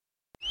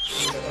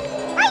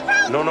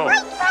No.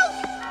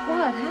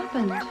 What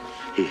happened?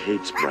 He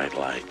hates bright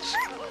lights.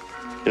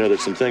 You know,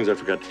 there's some things I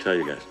forgot to tell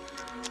you guys,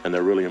 and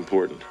they're really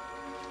important.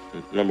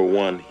 Number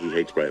one, he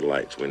hates bright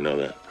lights. We know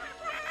that.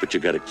 But you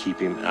got to keep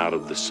him out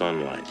of the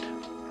sunlight.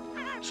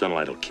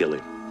 Sunlight will kill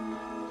him.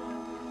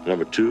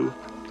 Number two,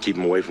 keep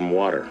him away from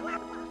water.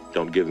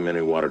 Don't give him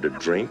any water to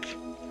drink.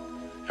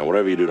 And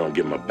whatever you do, don't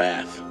give him a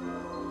bath.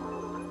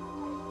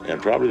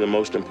 And probably the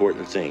most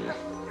important thing,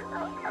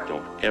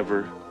 don't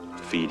ever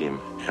feed him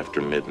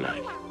after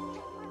midnight.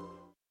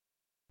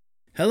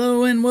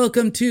 Hello and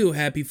welcome to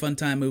Happy Fun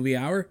Time Movie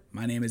Hour.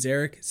 My name is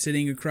Eric.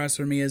 Sitting across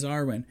from me is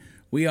Arwen.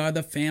 We are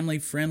the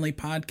family-friendly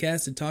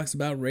podcast that talks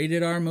about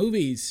rated R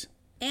movies.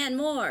 And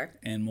more.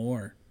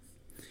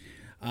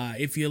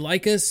 If you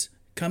like us,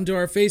 come to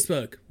our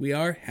Facebook. We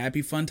are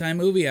Happy Fun Time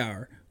Movie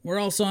Hour. We're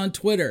also on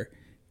Twitter.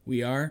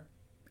 We are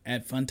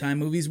at Funtime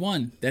Movies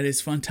 1. That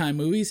is Funtime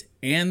Movies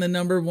and the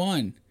number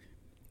 1.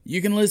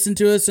 You can listen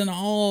to us on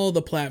all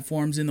the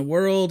platforms in the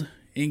world,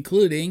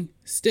 including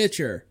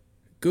Stitcher,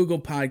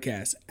 Google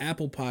Podcasts,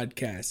 Apple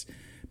Podcasts,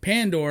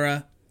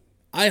 Pandora,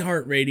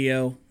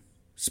 iHeartRadio,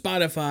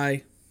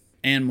 Spotify,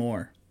 and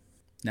more.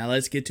 Now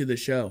let's get to the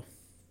show.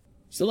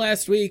 So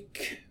last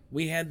week,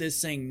 we had this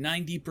thing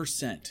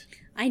 90%.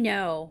 I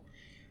know.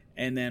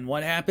 And then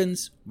what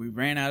happens? We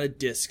ran out of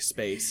disk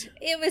space.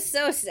 It was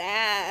so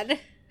sad.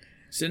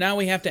 So now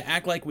we have to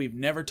act like we've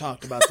never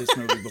talked about this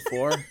movie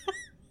before.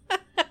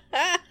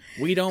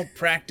 We don't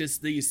practice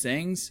these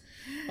things.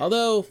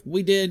 Although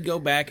we did go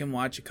back and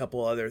watch a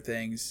couple other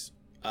things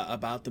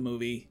about the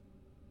movie.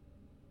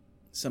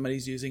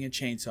 Somebody's using a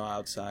chainsaw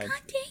outside.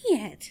 God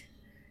dang it.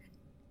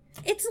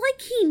 It's like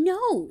he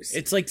knows.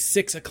 It's like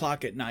 6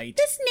 o'clock at night.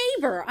 This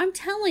neighbor, I'm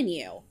telling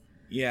you.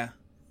 Yeah.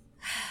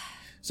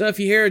 So if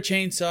you hear a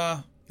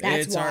chainsaw,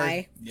 That's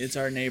why. It's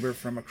our neighbor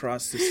from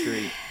across the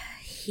street.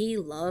 He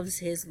loves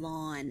his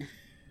lawn.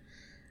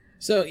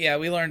 So yeah,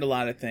 we learned a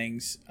lot of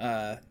things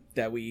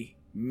that we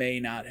may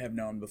not have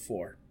known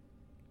before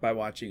by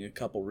watching a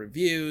couple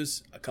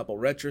reviews, a couple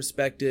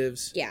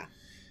retrospectives. Yeah.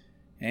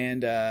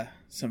 And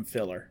some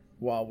filler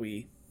while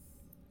we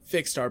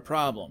fixed our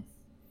problem.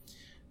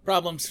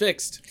 Problem's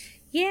fixed.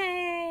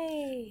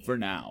 Yay! For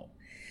now.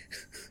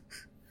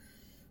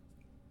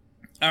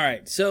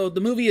 Alright, so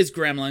the movie is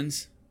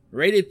Gremlins,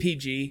 rated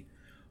PG,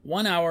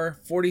 1 hour,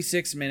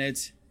 46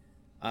 minutes,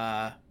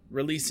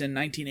 released in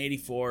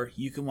 1984.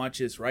 You can watch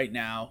this right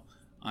now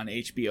on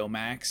HBO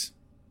Max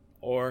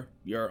or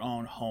your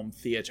own home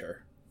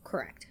theater.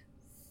 Correct.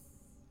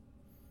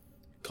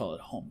 Call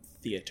it home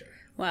theater.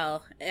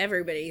 Well,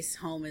 everybody's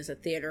home is a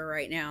theater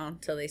right now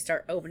until they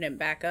start opening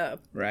back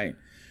up. Right.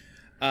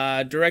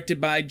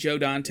 Directed by Joe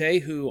Dante,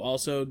 who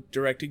also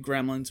directed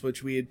Gremlins,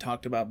 which we had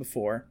talked about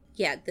before.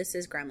 Yeah, this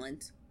is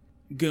Gremlins.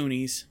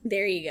 Goonies.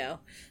 There you go.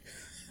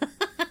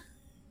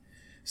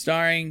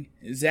 Starring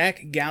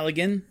Zach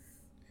Galligan,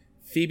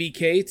 Phoebe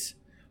Cates,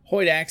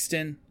 Hoyt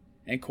Axton,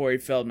 and Corey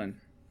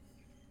Feldman.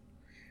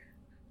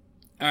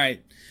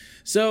 Alright,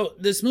 so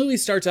this movie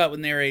starts out with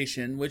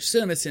narration, which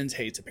CinemaSins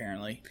hates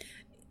apparently.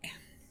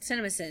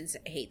 CinemaSins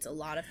hates a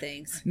lot of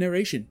things.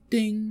 Narration.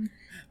 Ding.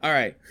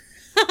 Alright.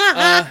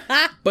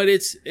 But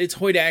it's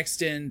Hoyt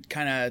Axton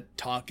kind of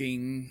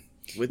talking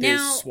with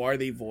his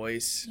swarthy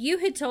voice. You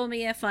had told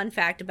me a fun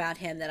fact about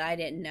him that I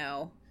didn't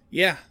know.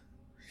 Yeah.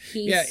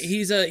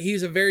 He's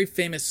a very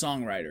famous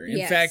songwriter.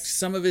 In fact,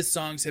 some of his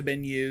songs have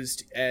been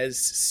used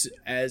as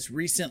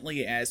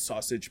recently as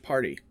Sausage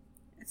Party.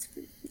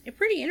 It's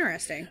pretty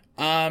interesting.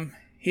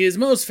 He is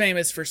most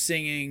famous for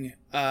singing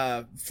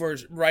for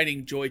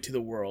writing Joy to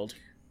the World,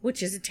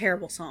 which is a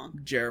terrible song.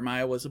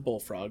 Jeremiah was a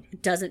bullfrog.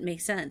 It doesn't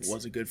make sense.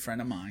 Was a good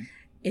friend of mine.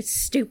 It's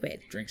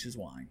stupid. Drinks his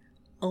wine.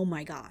 Oh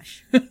my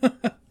gosh.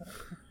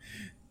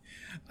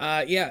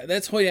 Yeah,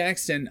 that's Hoyt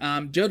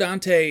Axton. Joe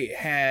Dante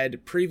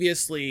had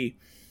previously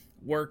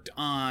worked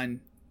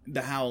on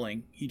The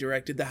Howling. He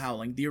directed The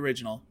Howling, the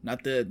original,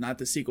 not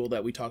the sequel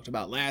that we talked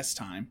about last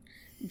time.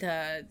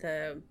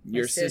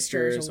 Your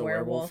sister is a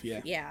werewolf.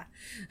 Yeah.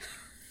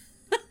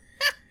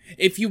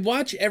 If you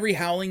watch every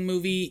Howling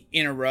movie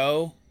in a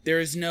row, there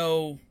is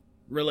no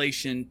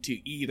relation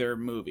to either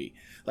movie.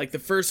 Like the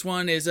first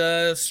one is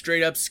a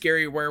straight up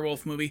scary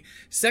werewolf movie.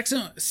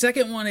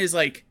 Second one is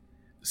like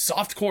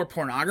softcore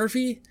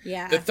pornography.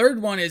 Yeah. The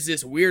third one is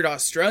this weird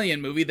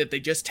Australian movie that they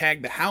just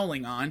tagged The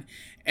Howling on.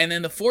 And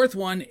then the fourth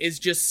one is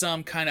just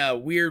some kind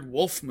of weird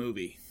wolf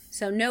movie.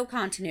 So no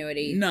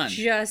continuity. None.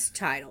 Just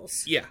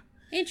titles. Yeah.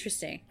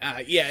 Interesting.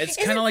 Yeah, it's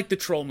kind of like the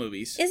troll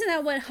movies. Isn't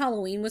that what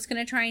Halloween was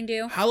going to try and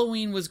do?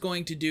 Halloween was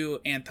going to do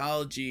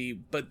anthology,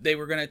 but they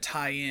were going to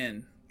tie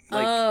in.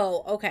 Like,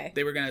 oh, okay.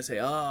 They were going to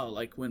say,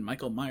 like when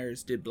Michael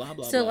Myers did blah, blah,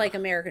 blah. So like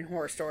American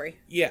Horror Story.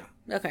 Yeah.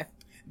 Okay.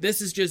 This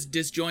is just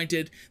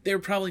disjointed. They were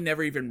probably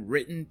never even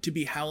written to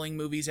be Howling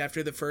movies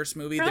after the first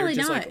movie. Probably They're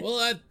just not. like, well,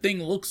 that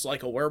thing looks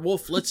like a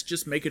werewolf. Let's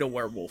just make it a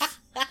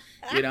werewolf.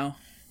 You know?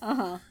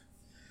 Uh-huh.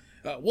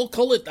 We'll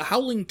call it The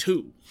Howling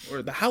 2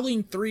 or The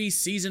Howling 3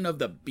 Season of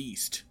the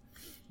Beast.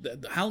 The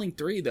Howling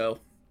 3, though,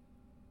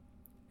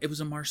 it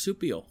was a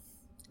marsupial.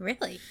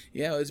 Really?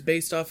 Yeah, it was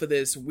based off of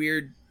this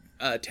weird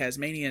a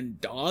Tasmanian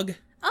dog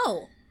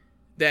Oh.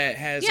 that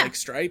has Yeah. like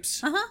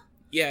stripes. Uh-huh.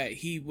 Yeah,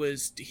 he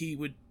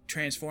would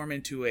transform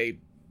into a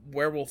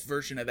werewolf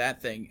version of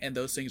that thing, and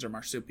those things are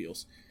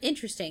marsupials.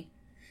 Interesting.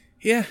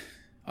 Yeah,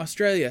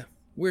 Australia,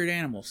 weird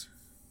animals.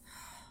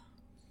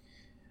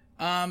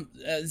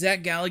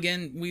 Zach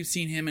Galligan, we've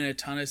seen him in a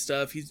ton of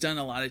stuff. He's done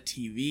a lot of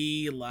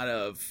TV, a lot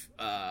of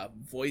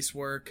voice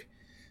work,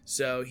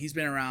 so he's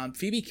been around.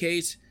 Phoebe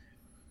Cates,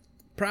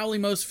 probably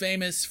most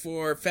famous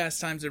for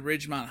Fast Times at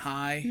Ridgemont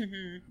High,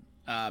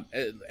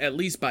 at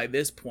least by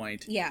this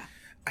point. Yeah.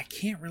 I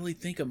can't really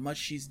think of much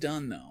she's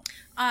done,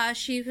 though.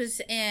 She was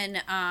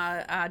in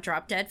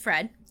Drop Dead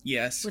Fred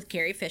Yes, with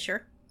Carrie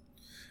Fisher.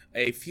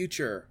 a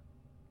future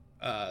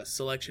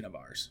selection of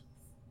ours.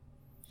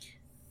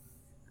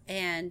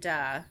 And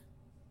I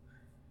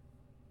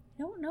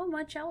don't know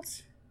much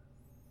else.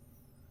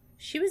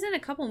 She was in a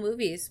couple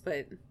movies,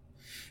 but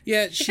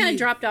Yeah, she kind of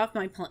dropped off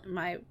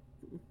my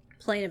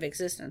plane of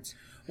existence.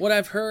 What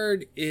I've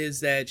heard is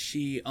that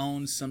she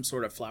owns some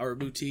sort of flower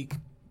boutique,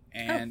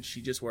 and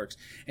she just works.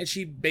 And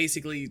she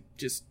basically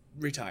just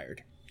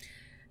retired.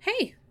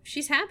 Hey,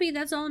 she's happy.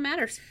 That's all that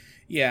matters.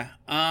 Yeah.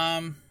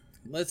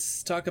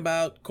 Let's talk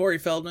about Corey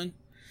Feldman.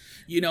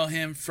 You know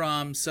him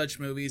from such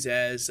movies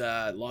as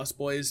Lost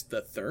Boys,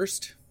 The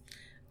Thirst,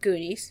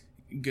 Goonies.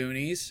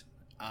 Goonies.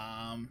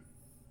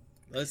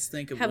 Let's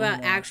think of How one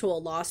about more.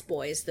 actual Lost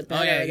Boys? The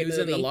better Oh yeah, of the he was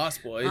in movie. The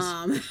Lost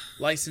Boys.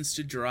 License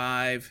to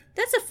Drive.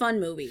 That's a fun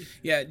movie.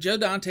 Yeah, Joe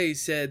Dante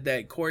said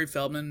that Corey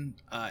Feldman,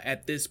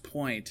 at this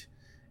point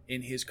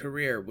in his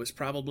career, was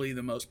probably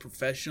the most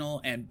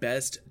professional and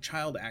best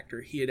child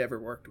actor he had ever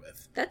worked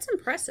with. That's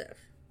impressive.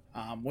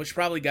 Which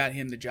probably got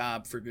him the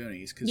job for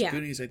Goonies, because Yeah.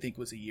 Goonies, I think,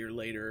 was a year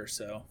later or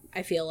so.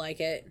 I feel like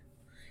it.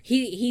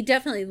 He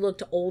definitely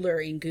looked older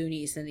in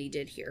Goonies than he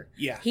did here.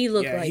 Yeah. He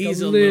looked Yeah, like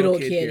he's a a little little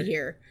kid kid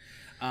here.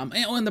 And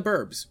The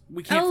Burbs.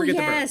 We can't forget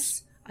The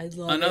Burbs. I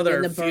love Another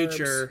him in The Burbs.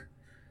 future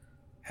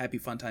Happy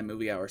Fun Time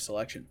Movie Hour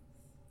selection.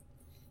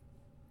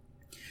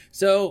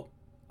 So,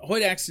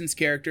 Hoyt Axton's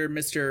character,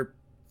 Mr.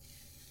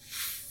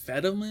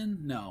 Fetterman?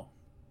 No.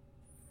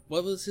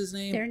 What was his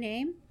name? Their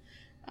name?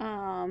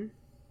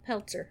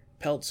 Peltzer.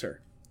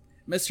 Peltzer.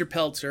 Mr.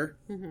 Peltzer.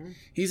 Mm-hmm.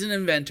 He's an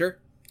inventor.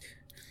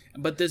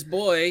 But this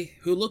boy,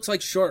 who looks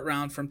like Short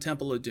Round from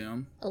Temple of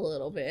Doom, A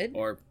little bit.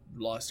 or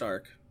Lost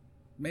Ark.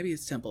 Maybe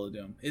it's Temple of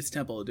Doom. It's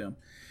Temple of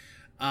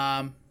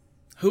Doom.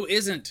 Who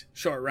isn't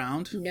Short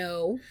Round.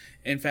 No.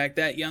 In fact,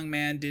 that young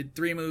man did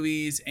 3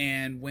 movies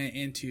and went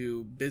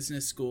into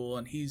business school,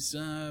 and he's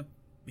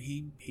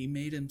he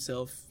made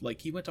himself,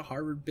 like, he went to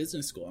Harvard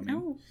Business School. I mean,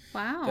 Oh,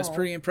 wow. that's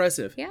pretty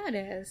impressive. Yeah, it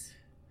is.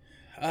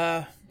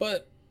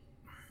 But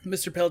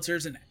Mr.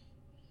 Peltzer's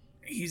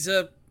he's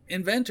a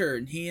inventor,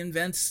 and he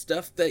invents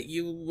stuff that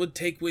you would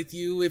take with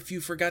you if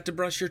you forgot to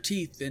brush your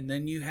teeth, and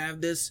then you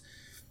have this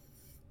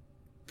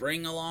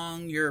bring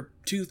along your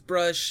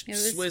toothbrush It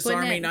was- Swiss wasn't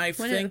Army it- knife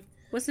wasn't thing. it-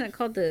 Wasn't it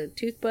called the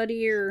Tooth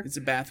Buddy or It's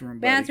a bathroom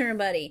buddy. Bathroom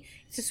Buddy?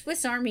 It's a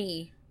Swiss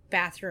Army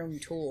bathroom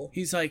tool.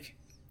 He's like,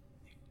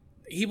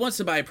 he wants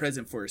to buy a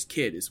present for his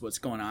kid is what's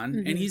going on,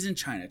 and he's in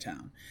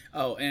Chinatown.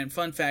 Oh, and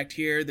fun fact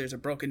here, there's a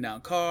broken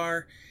down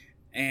car,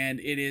 and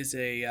it is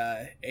a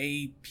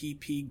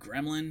APP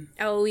Gremlin,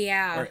 Oh,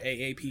 yeah. or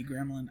AAP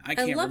Gremlin. I I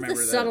can't love remember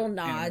the subtle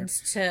anywhere.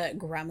 nods to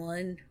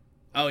Gremlin,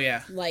 Oh,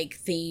 yeah. like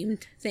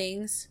themed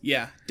things.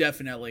 Yeah,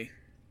 definitely.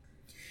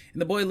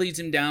 And the boy leads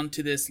him down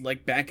to this,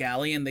 like, back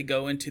alley, and they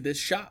go into this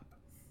shop.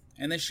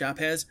 And this shop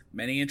has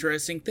many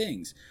interesting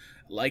things,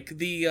 like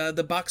the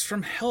box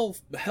from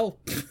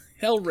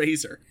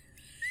Hellraiser.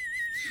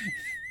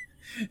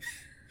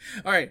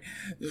 All right,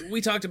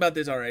 we talked about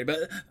this already,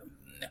 but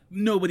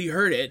nobody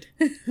heard it.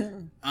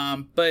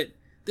 But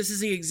this is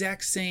the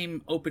exact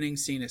same opening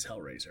scene as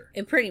Hellraiser.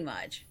 Pretty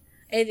much.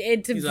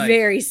 It's like,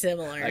 very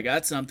similar. I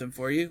got something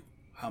for you.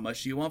 How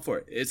much do you want for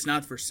it? It's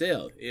not for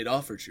sale. It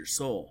offers your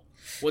soul.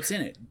 What's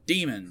in it?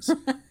 Demons.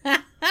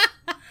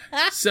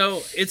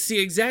 So it's the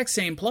exact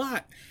same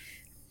plot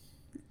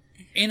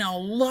in a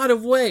lot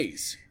of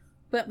ways.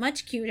 But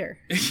much cuter.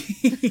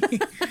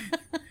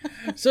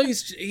 So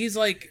he's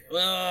like,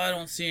 well, I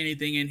don't see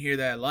anything in here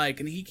that I like.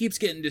 And he keeps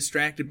getting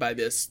distracted by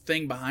this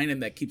thing behind him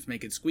that keeps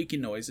making squeaky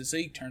noises. So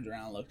he turns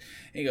around and looks.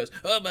 And he goes,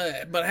 oh,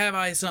 but have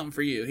I something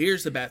for you?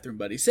 Here's the bathroom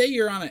buddy. Say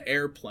you're on an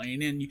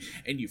airplane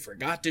and you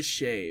forgot to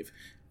shave.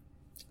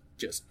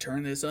 Just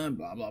turn this on,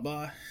 blah, blah,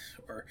 blah.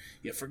 Or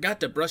you forgot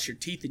to brush your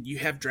teeth and you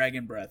have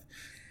dragon breath.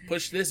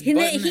 Push this button.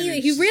 and He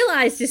it's-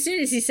 realized as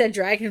soon as he said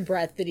dragon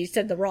breath that he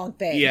said the wrong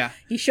thing. Yeah.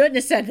 He shouldn't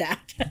have said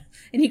that.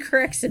 And he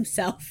corrects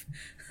himself.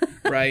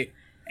 Right.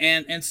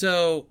 And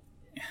so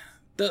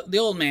the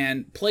old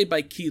man, played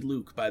by Key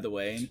Luke, by the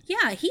way,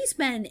 Yeah, he's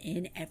been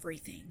in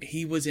everything.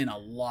 he was in a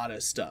lot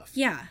of stuff.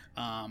 Yeah.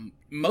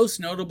 Most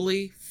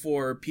notably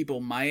for people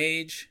my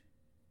age,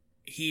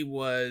 he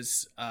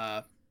was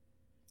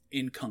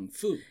in Kung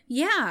Fu.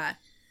 Yeah.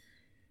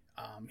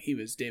 He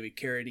was David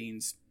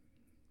Carradine's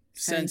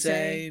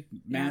Sensei. sensei,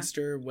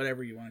 master,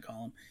 whatever you want to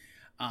call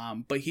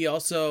him. But he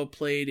also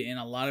played in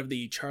a lot of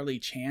the Charlie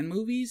Chan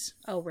movies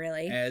Oh,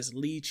 really? as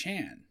Lee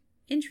Chan.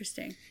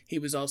 Interesting. He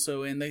was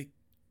also in the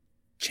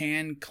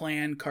Chan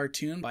Clan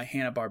cartoon by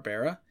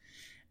Hanna-Barbera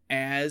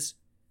as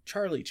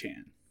Charlie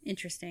Chan.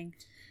 Interesting.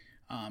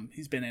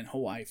 He's been in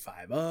Hawaii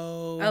Five-0.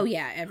 Oh,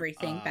 yeah,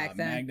 everything back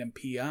then. Magnum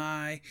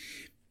P.I.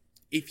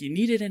 If you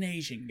needed an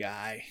Asian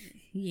guy,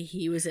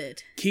 He was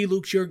it. Key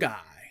Luke's your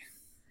guy.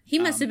 He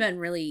must have been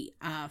really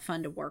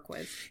fun to work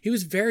with. He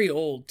was very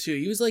old, too.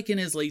 He was like in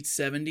his late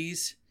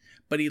 70s,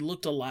 but he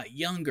looked a lot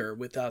younger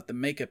without the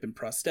makeup and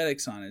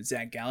prosthetics on. And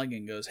Zach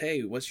Galligan goes,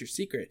 hey, what's your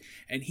secret?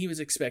 And he was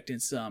expecting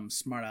some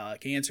smart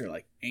aleck answer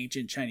like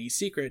ancient Chinese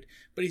secret,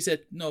 but he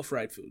said, no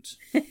fried foods.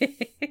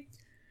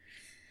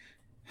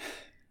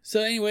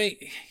 So anyway,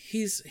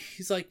 he's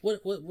like,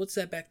 what's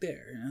that back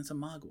there? And it's a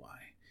mogwai.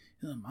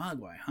 It's a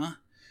mogwai, huh?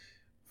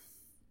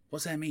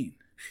 What's that mean?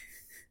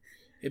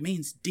 It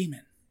means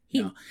demon.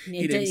 He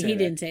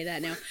didn't say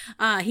that, no.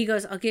 He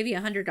goes, I'll give you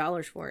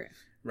 $100 for it.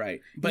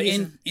 Right. But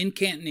in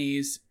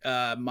Cantonese,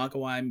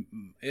 mogwai,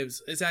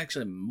 it's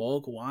actually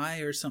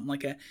mogwai or something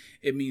like that.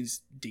 It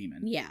means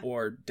demon. Yeah.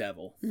 Or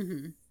devil.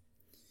 Mm-hmm.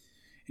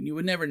 And you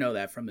would never know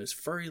that from this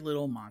furry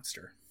little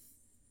monster.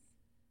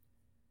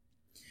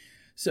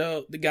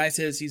 So the guy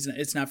says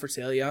it's not for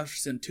sale. He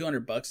offers him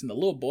 $200, and the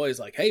little boy is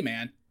like, "Hey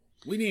man,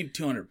 we need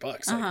 $200,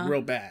 like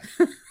real bad.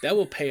 That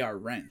will pay our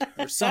rent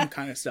or some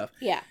kind of stuff."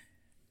 Yeah.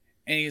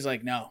 And he's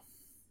like, "No."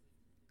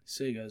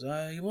 So he goes,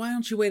 "Why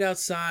don't you wait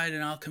outside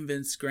and I'll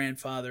convince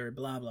grandfather?"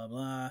 Blah blah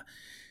blah.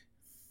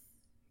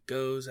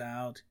 Goes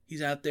out.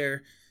 He's out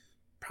there,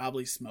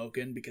 probably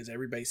smoking because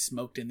everybody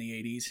smoked in the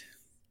 80s.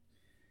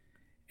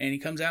 And he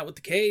comes out with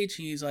the cage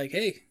and he's like,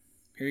 "Hey,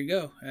 here you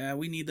go.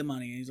 We need the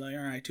money." And he's like,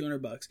 "All right,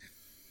 $200."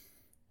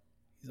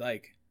 He's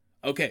like,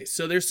 "Okay,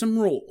 so there's some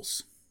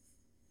rules.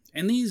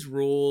 And these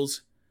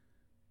rules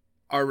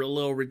are a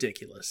little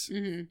ridiculous.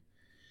 Mm-hmm.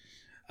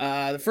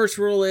 The first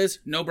rule is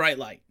no bright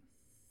light.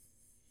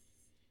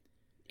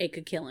 It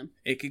could kill him.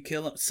 It could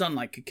kill him.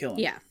 Sunlight could kill him.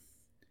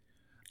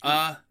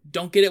 Yeah.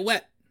 Don't get it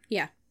wet.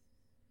 Yeah.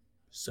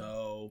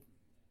 So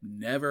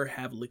never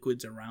have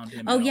liquids around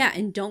him. Oh, at yeah, all.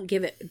 and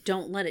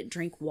don't let it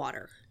drink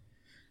water.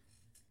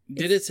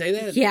 Did it say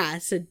that? Yeah,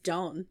 so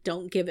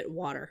don't give it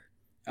water.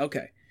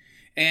 Okay.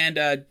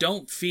 And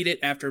don't feed it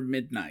after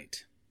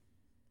midnight,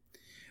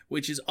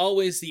 which is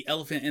always the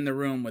elephant in the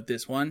room with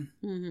this one.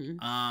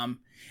 Mm-hmm.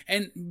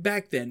 And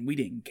back then, we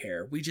didn't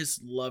care. We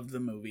just loved the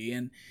movie.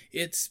 And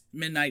it's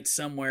midnight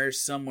somewhere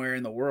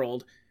in the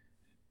world.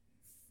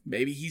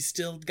 Maybe he's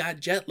still got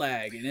jet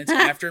lag, and it's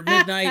after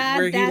midnight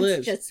where he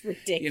lives. That's just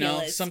ridiculous. You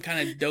know, some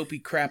kind of dopey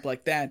crap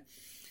like that.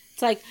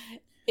 It's like,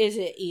 is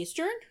it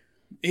Eastern?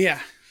 Yeah.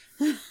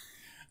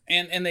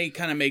 And they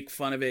kind of make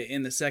fun of it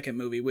in the second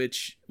movie,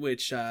 which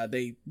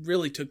they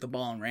really took the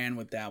ball and ran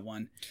with that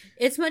one.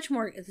 It's much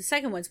more. The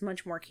second one's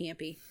much more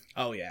campy.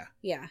 Oh yeah.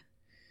 Yeah.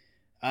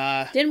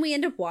 Didn't we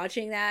end up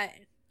watching that?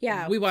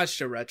 Yeah. We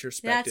watched a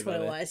retrospective. That's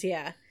what it was.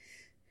 Yeah.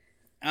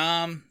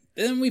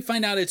 Then we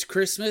find out it's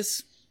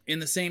Christmas in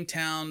the same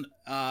town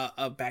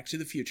of Back to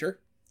the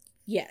Future.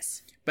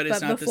 Yes. But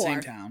it's not before. the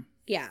same town.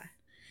 Yeah.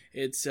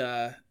 It's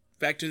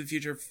Back to the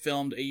Future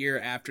filmed a year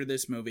after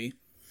this movie.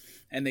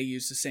 And they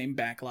use the same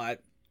backlot,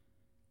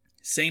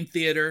 same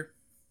theater,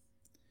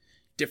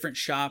 different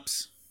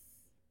shops,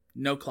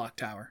 no clock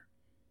tower.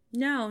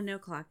 No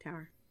clock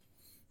tower.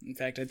 In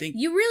fact, I think...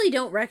 You really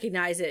don't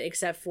recognize it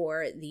except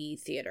for the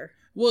theater.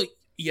 Well,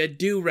 you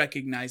do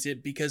recognize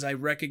it because I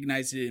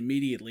recognized it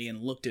immediately and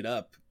looked it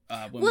up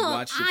when we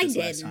watched it this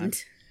last time.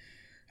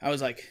 I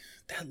was like,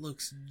 that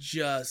looks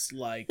just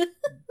like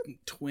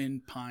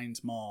Twin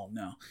Pines Mall.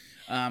 No.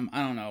 I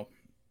don't know.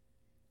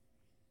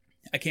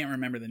 I can't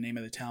remember the name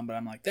of the town, but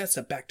I'm like, that's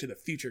a Back to the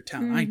Future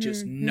town. Mm-hmm, I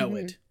just know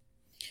it.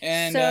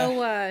 And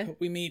so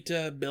we meet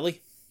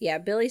Billy. Yeah,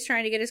 Billy's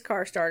trying to get his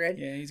car started.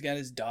 Yeah, he's got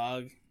his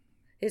dog.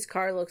 His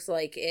car looks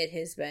like it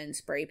has been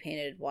spray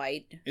painted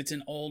white. It's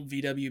an old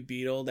VW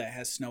Beetle that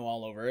has snow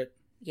all over it.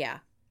 Yeah.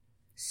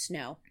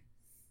 Snow.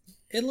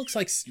 It looks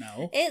like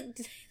snow.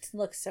 It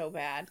looks so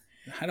bad.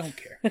 I don't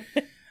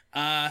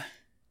care.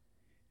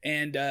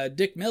 And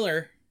Dick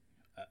Miller...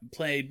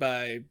 played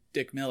by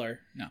Dick Miller.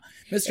 No.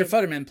 Mr.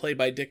 Futterman, played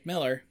by Dick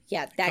Miller.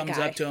 Yeah, that comes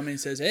guy. Up to him and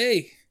says,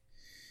 "Hey,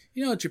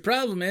 you know what your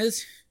problem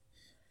is?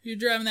 You're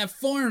driving that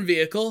foreign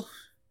vehicle.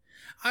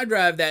 I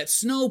drive that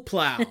snow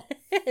plow."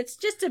 It's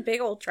just a big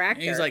old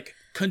tractor. And he's like,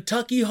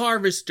 "Kentucky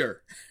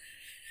Harvester.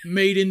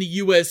 Made in the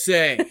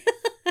USA."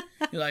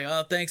 You're like,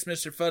 "Oh, thanks,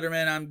 Mr.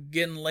 Futterman. I'm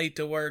getting late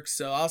to work,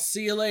 so I'll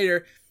see you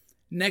later."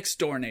 Next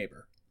door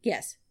neighbor.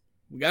 Yes.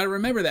 We got to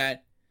remember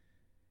that.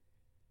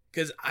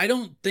 Because I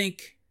don't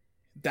think...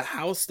 the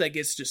house that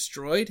gets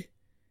destroyed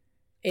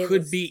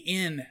could be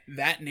in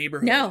that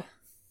neighborhood.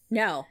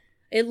 No.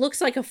 It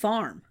looks like a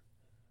farm.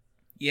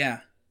 Yeah.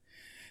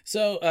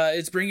 So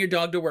it's Bring Your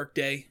Dog to Work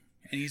Day,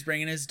 and he's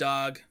bringing his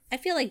dog. I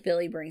feel like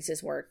Billy brings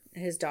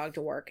his dog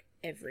to work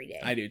every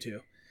day. I do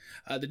too.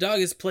 The dog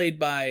is played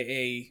by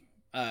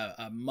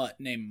a mutt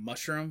named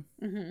Mushroom,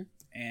 mm-hmm.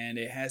 and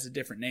it has a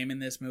different name in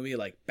this movie,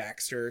 like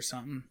Baxter or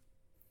something.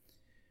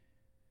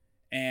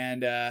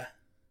 And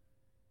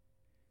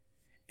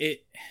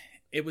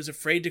it was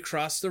afraid to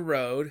cross the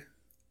road,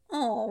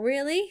 Oh,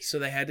 really? so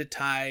they had to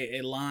tie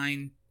a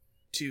line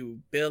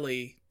to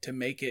Billy to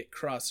make it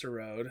cross the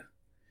road.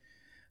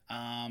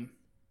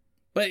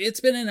 But it's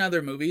been in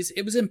other movies.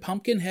 It was in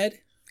Pumpkinhead.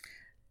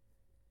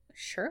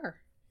 Sure.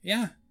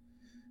 Yeah.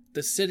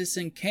 The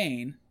Citizen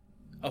Kane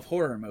of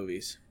horror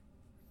movies,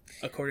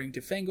 according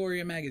to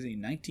Fangoria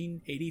magazine,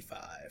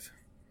 1985.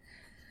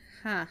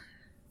 Huh.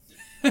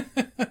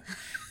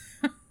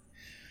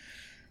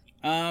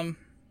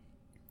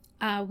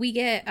 We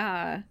get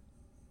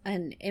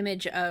an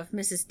image of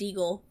Mrs.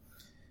 Deagle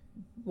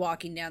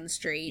walking down the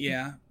street.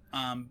 Yeah.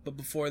 But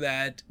before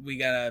that, we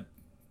gotta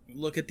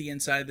look at the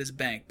inside of this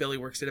bank. Billy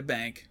works at a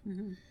bank.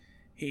 Mm-hmm.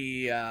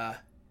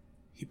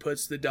 He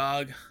puts the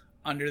dog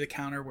under the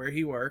counter where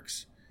he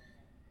works,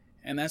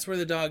 and that's where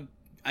the dog,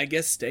 I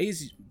guess,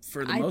 stays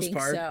for the most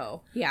part.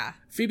 So yeah.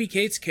 Phoebe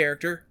Cates'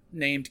 character,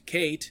 named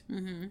Kate,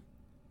 Mm-hmm.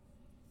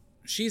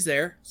 she's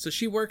there, so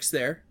she works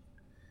there.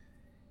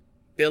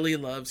 Billy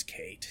loves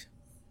Kate.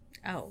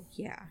 Oh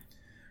yeah.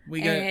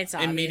 We And got it's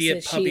obvious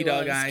immediate that puppy she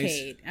dog loves eyes.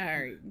 Kate,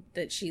 or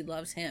that she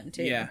loves him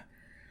too. Yeah.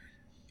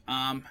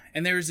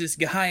 And there's this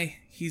guy.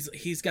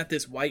 He's got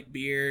this white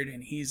beard,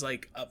 and he's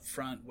like up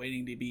front,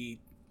 waiting to be,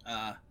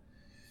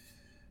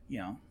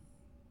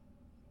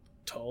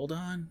 told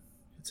on.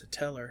 It's a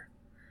teller.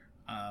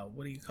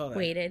 What do you call that?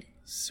 Waited.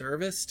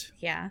 Serviced.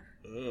 Yeah.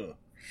 Ugh.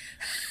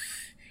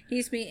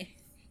 He's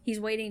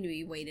waiting to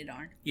be waited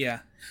on. Yeah.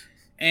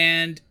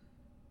 And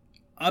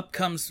up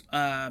comes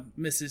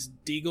Mrs.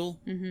 Deagle,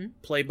 Mm-hmm.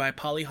 played by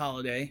Polly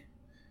Holiday.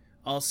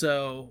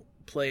 Also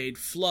played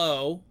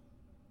Flo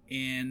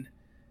in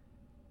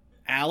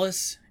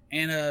Alice,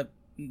 and a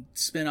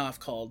spinoff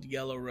called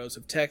Yellow Rose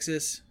of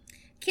Texas.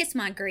 Kiss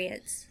my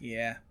grits.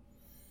 Yeah.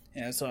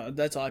 Yeah, so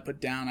that's all I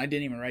put down. I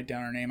didn't even write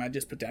down her name. I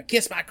just put down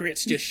Kiss My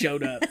Grits just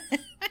showed up.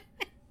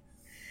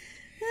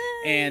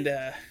 And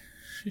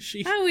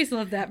she I always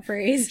love that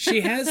phrase.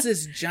 she has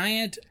this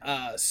giant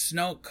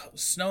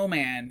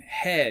snowman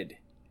head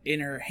in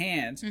her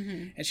hands.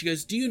 Mm-hmm. And she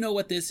goes, "Do you know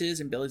what this is?"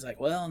 And Billy's like,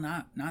 "Well,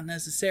 not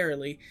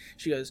necessarily."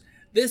 She goes,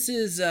 This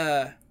is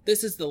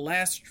the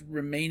last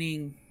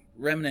remaining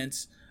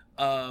remnants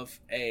of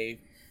a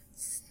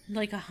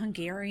Like a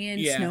Hungarian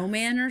Yeah,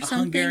 snowman or a something.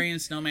 Hungarian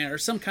snowman or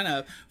some kind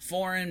of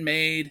foreign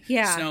made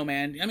Yeah.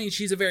 snowman. I mean,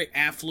 she's a very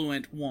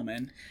affluent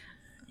woman.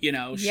 You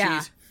know, Yeah.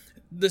 she's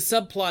the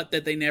subplot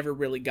that they never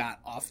really got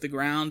off the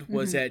ground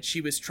was Mm-hmm. that she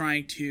was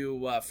trying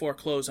to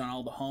foreclose on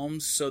all the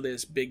homes so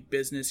this big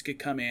business could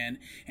come in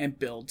and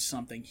build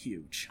something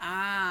huge.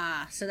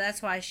 Ah, so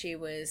that's why she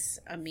was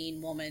a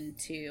mean woman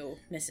to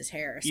Mrs.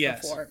 Harris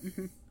Yes. before.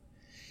 Mhm.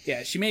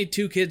 Yeah, she made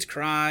 2 kids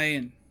cry,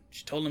 and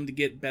she told them to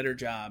get better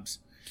jobs.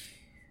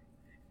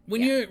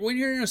 When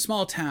you're in a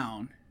small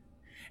town,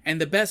 and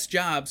the best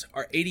jobs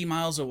are 80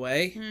 miles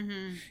away,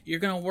 Mm-hmm. you're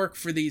gonna work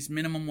for these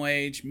minimum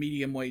wage,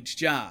 medium wage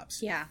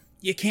jobs. Yeah.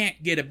 You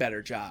can't get a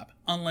better job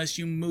unless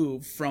you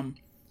move from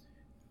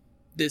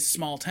this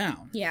small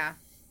town. Yeah.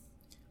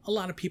 A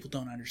lot of people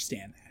don't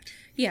understand that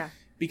Yeah.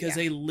 because Yeah.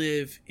 they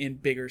live in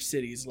bigger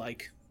cities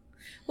like.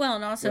 Well,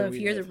 and also Where if we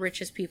you're live. the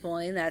richest people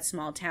in that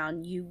small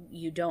town,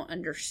 you don't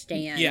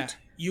understand. Yeah,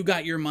 you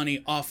got your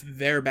money off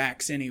their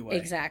backs anyway.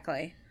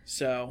 Exactly.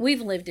 So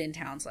We've lived in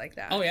towns like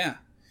that. oh yeah.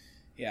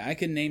 Yeah, I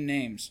can name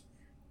names.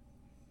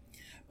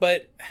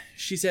 But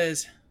she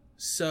says,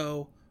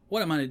 "So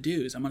what I'm going to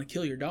do is I'm going to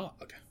kill your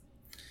dog.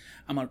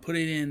 I'm going to put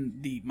it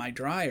in my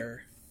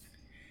dryer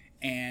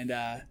and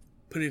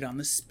put it on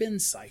the spin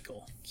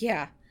cycle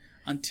Yeah.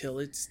 until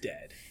it's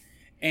dead."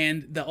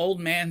 And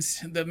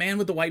the man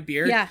with the white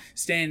beard, Yeah.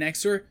 standing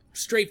next to her,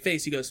 straight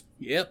face, he goes,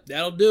 "Yep,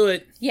 that'll do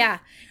it." Yeah.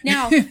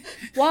 Now,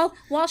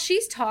 while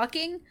she's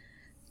talking,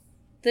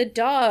 the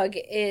dog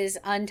is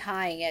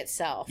untying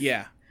itself.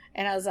 Yeah,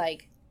 And I was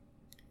like,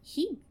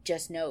 he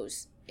just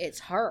knows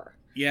it's her.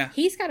 yeah.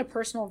 He's got a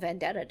personal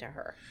vendetta to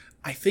her.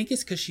 I think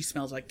it's because she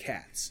smells like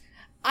cats.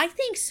 I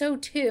think so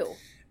too.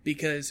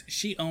 Because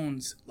she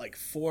owns like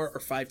 4 or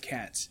 5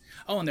 cats.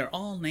 Oh, and they're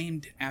all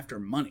named after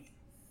money.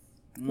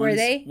 Were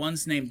they?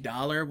 One's named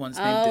Dollar, one's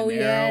named Oh,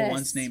 Dinero, yes.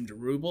 one's named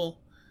Ruble.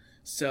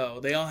 So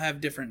they all have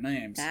different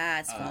names.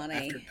 That's funny.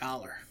 After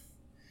dollar.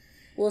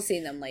 We'll see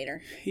them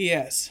later.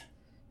 Yes.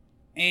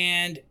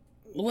 And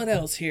what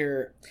else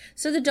here?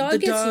 So the dog the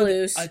gets dog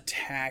loose.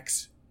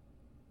 attacks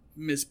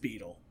Miss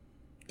Beetle.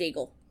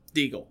 Deagle.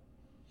 Deagle.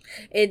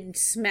 It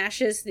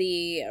smashes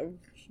the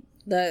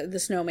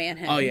snowman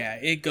head. Oh yeah,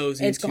 it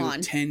goes It's into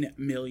gone. 10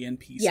 million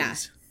pieces. Yeah.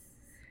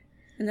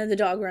 And then the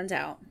dog runs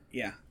out.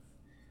 Yeah.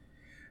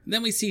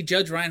 Then we see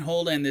Judge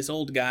Reinhold and this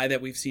old guy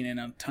that we've seen in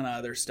a ton of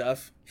other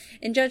stuff.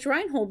 And Judge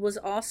Reinhold was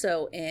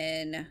also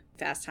in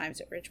Fast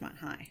Times at Ridgemont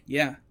High.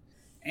 Yeah.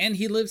 And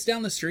he lives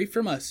down the street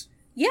from us.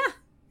 Yeah.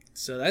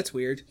 So that's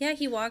weird. Yeah,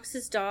 he walks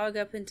his dog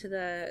up into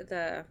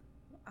the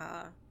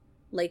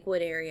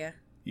Lakewood area.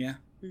 Yeah.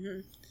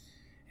 Mm-hmm.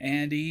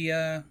 And he,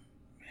 I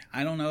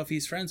don't know if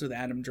he's friends with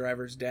Adam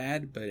Driver's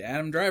dad, but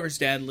Adam Driver's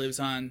dad lives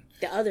on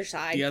The other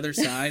side. the other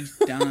side,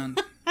 down on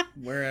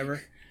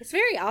wherever. It's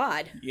very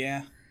odd.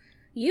 Yeah.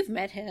 You've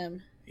met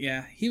him.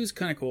 Yeah, he was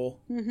kind of cool.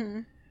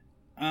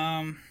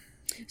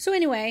 So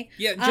anyway,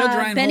 Yeah,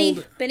 Judge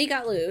Reinhold. Benny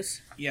got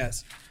loose.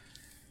 Yes.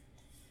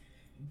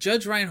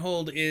 Judge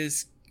Reinhold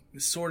is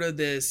sort of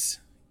this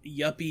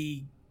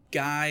yuppie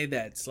guy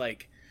that's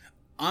like,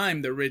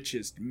 I'm the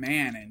richest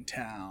man in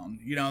town.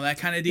 You know, that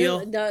kind of deal.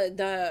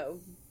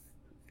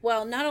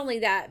 Well, not only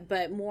that,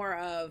 but more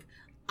of,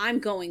 I'm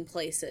going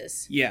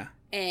places. Yeah.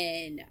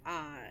 And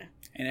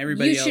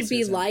everybody you else should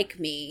be isn't. like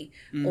me,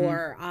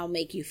 or I'll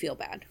make you feel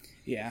bad.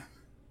 Yeah.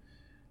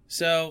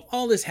 So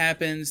all this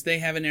happens. They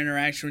have an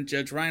interaction with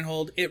Judge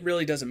Reinhold. It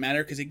really doesn't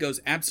matter because it goes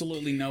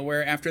absolutely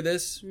nowhere after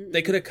this.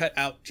 They could have cut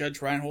out Judge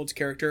Reinhold's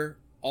character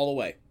all the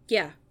way.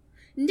 Yeah.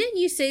 And didn't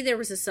you say there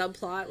was a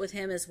subplot with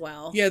him as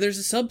well? Yeah, there's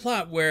a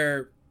subplot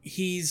where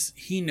he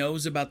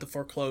knows about the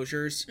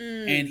foreclosures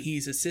and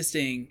he's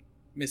assisting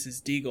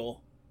Mrs. Deagle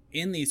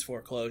in these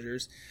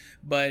foreclosures,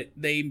 but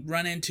they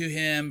run into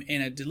him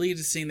in a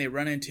deleted scene. They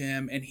run into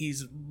him and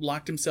he's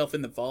locked himself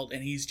in the vault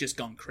and he's just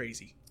gone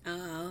crazy.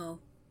 Oh.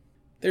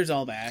 There's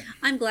all that.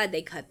 I'm glad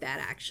they cut that,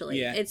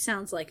 actually. Yeah. It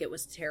sounds like it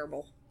was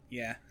terrible.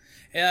 Yeah.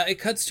 It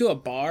cuts to a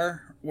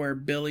bar where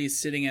Billy's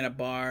sitting at a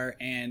bar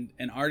and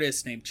an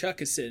artist named Chuck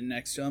is sitting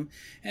next to him,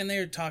 and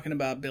they're talking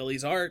about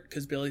Billy's art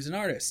because Billy's an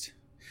artist.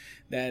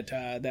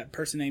 That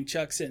person named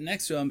Chuck sitting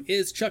next to him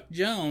is Chuck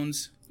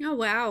Jones, Oh,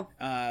 wow.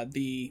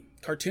 the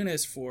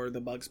cartoonist for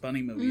the Bugs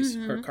Bunny movies,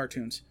 or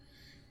cartoons.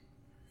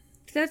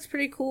 That's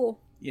pretty cool.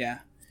 Yeah.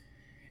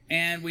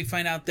 And we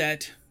find out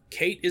that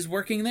Kate is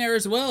working there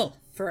as well.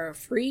 For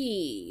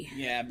free.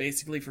 Yeah,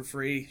 basically for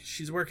free.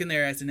 She's working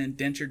there as an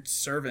indentured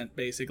servant,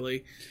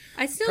 basically.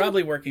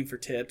 Probably working for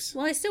tips.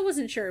 Well, I still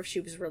wasn't sure if she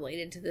was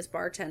related to this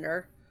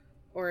bartender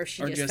or if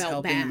she just felt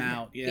helping bad. him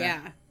out.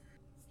 Yeah.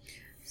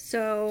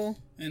 So.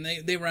 And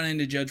they run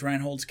into Judge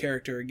Reinhold's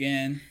character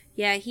again.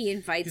 Yeah, he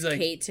invites He's like,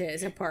 Kate to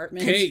his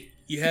apartment. Kate,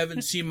 you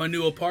haven't seen my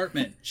new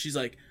apartment. She's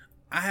like,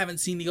 I haven't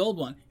seen the old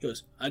one. He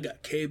goes, I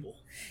got cable.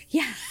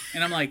 Yeah.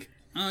 And I'm like,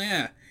 oh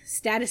yeah.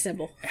 Status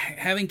symbol.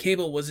 Having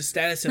cable was a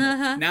status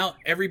symbol. Now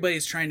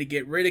everybody's trying to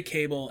get rid of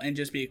cable and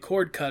just be a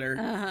cord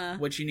cutter,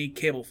 which you need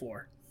cable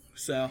for.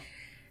 So.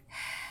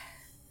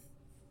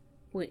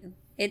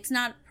 It's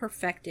not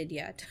perfected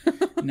yet.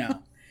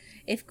 No.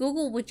 If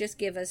Google would just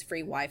give us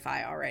free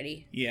Wi-Fi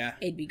already, Yeah.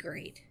 it'd be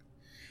great.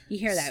 You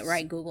hear that,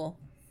 right, Google?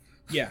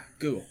 Yeah,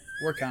 Google.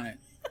 Work on it.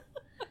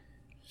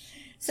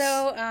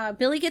 So,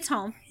 Billy gets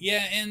home.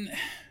 Yeah, and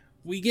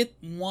we get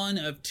one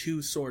of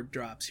two sword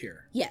drops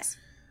here. Yes.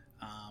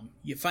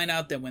 You find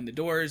out that when the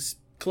door's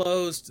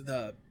closed,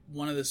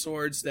 one of the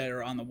swords that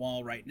are on the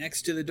wall right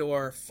next to the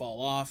door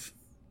fall off.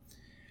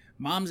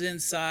 Mom's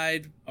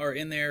inside, or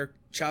in there,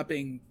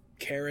 chopping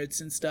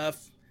carrots and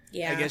stuff.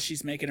 Yeah. I guess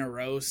she's making a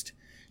roast.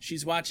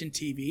 She's watching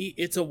TV.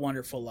 It's a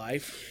Wonderful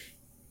Life.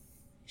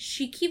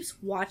 She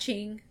keeps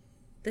watching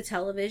the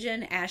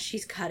television as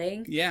she's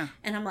cutting. Yeah.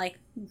 And I'm like,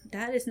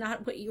 that is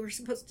not what you were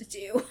supposed to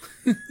do.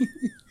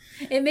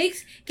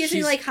 It gives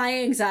me like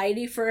high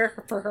anxiety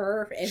for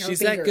her and her She's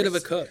fingers. that good of a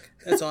cook.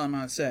 That's all I'm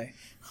going to say.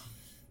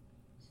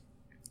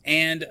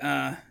 And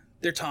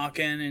they're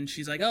talking, and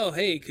she's like, oh,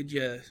 hey, could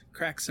you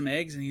crack some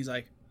eggs? And he's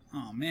like,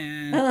 oh,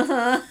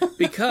 man.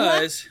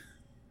 Because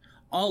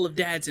all of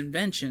Dad's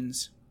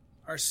inventions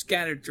are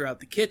scattered throughout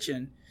the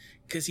kitchen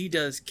because he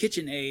does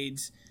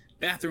KitchenAids,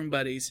 bathroom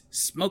buddies,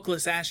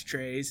 smokeless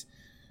ashtrays,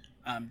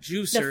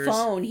 juicers. The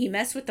phone. He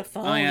messed with the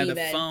phone. Oh, yeah, even.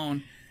 the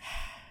phone.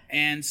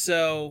 And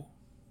so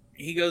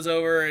he goes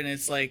over, and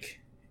it's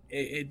like,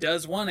 it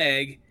does one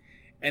egg,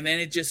 and then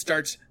it just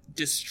starts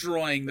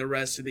destroying the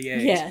rest of the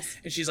eggs. Yes.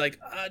 And she's like,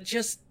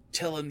 just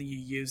tell him that you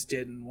used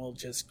it, and we'll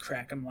just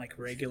crack them like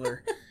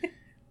regular.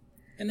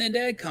 And then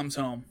Dad comes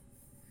home.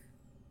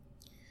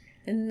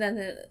 And then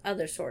the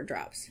other sword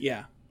drops.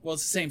 Yeah. Well,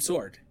 it's the same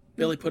sword.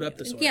 Billy put up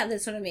the sword. Yeah,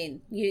 that's what I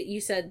mean. You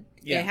said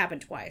it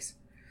happened twice.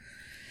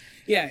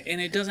 Yeah,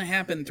 and it doesn't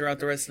happen throughout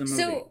the rest of the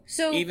movie.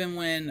 So even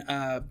when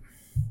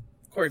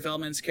Corey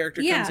Feldman's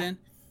character comes in,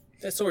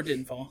 that sword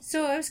didn't fall.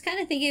 So I was kind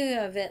of thinking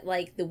of it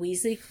like the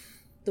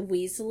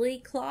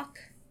Weasley clock.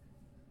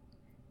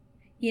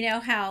 You know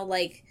how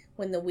like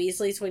when the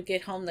Weasleys would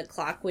get home, the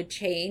clock would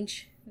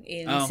change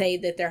and say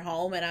that they're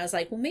home, and I was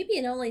like, well, maybe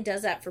it only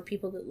does that for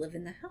people that live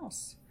in the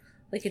house.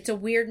 Like it's a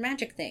weird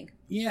magic thing.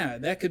 Yeah,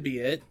 that could be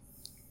it.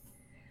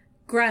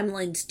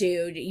 Gremlins,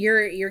 dude.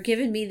 You're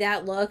giving me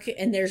that look,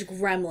 and there's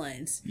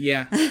gremlins.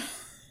 Yeah.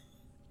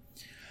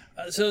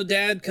 So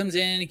Dad comes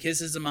in, he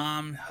kisses the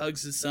mom,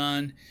 hugs his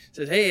son,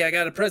 says, hey, I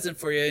got a present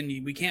for you,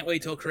 and we can't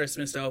wait till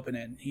Christmas to open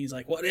it. And he's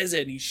like, what is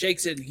it? And he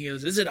shakes it, and he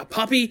goes, is it a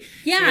puppy?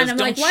 Yeah, goes, and I'm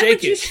like, why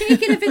would you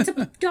shake it if it's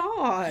a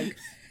dog?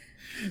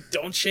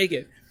 Don't shake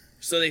it.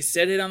 So they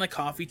set it on the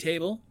coffee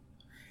table,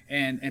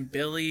 and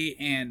Billy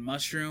and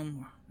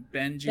Mushroom,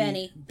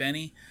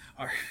 Benny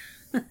are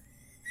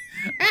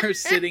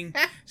sitting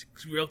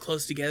real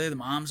close together. The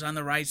mom's on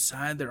the right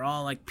side. They're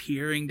all like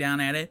peering down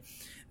at it.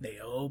 They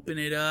open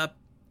it up,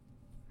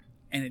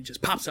 and it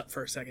just pops up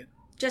for a second.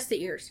 Just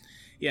the ears.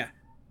 Yeah.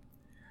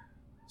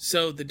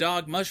 So the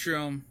dog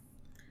Mushroom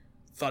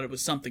thought it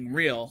was something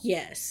real.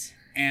 Yes.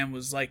 And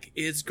was like,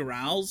 its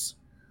growls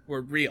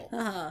were real.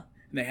 Uh-huh.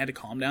 And they had to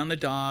calm down the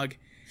dog.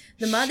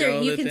 The mother,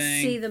 show you the can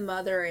thing. see the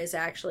mother is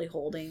actually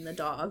holding the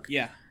dog.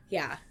 Yeah.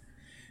 Yeah.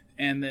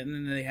 And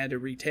then they had to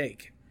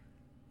retake.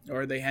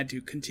 Or they had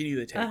to continue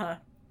the take. Uh-huh.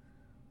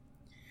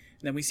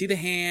 Then we see the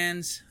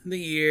hands,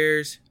 the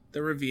ears,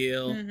 the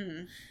reveal.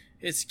 Mm-hmm.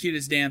 It's the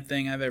cutest damn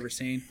thing I've ever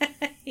seen.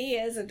 He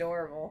is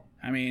adorable.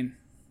 I mean,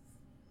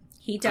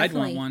 He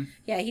definitely, I'd want one.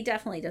 Yeah, he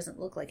definitely doesn't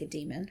look like a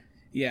demon.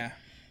 Yeah.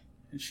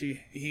 And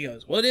he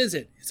goes, what is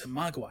it? It's a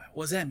Mogwai.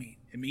 What does that mean?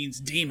 It means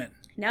demon.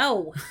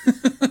 No.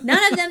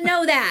 None of them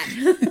know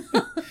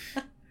that.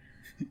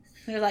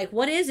 They're like,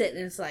 what is it?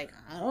 And it's like,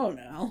 I don't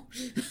know.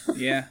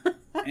 Yeah.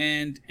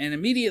 And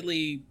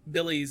immediately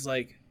Billy's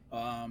like,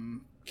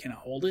 can I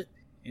hold it?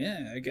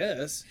 Yeah, I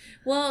guess.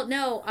 Well,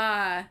 no,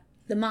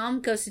 the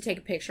mom goes to take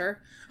a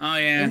picture Oh,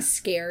 yeah. and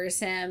scares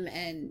him,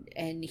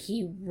 and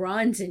he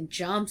runs and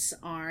jumps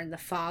on the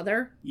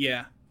father.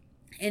 Yeah.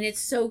 And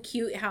it's so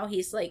cute how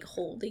he's like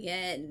holding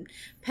it and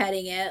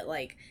petting it,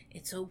 like,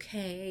 it's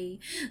okay.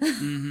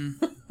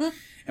 Mm-hmm.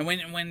 And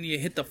when you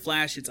hit the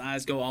flash, its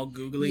eyes go all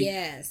googly.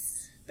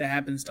 Yes. That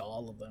happens to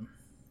all of them.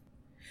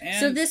 And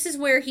So this is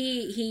where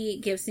he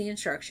gives the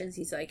instructions.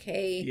 He's like,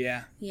 hey,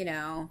 yeah. you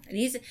know, and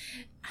he's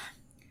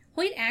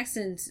Hoyt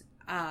Axton's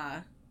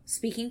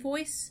speaking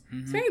voice.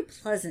 It's very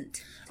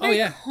pleasant. It's very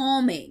yeah.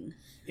 calming.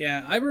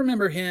 Yeah, I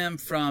remember him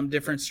from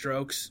Different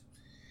Strokes.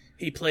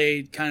 He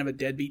played kind of a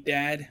deadbeat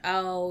dad.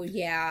 Oh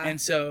yeah. And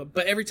so,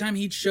 but every time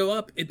he'd show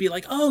up, it'd be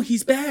like, oh,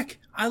 he's back.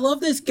 I love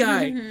this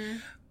guy. Mm-hmm.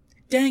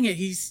 Dang it,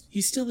 he's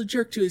still a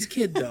jerk to his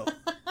kid, though.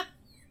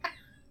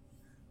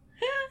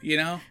 You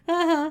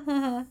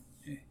know?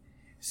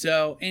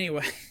 So,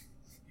 anyway.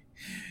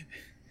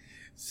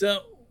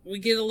 So, we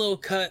get a little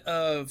cut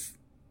of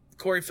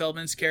Corey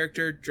Feldman's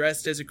character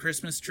dressed as a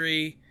Christmas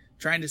tree,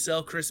 trying to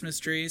sell Christmas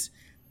trees.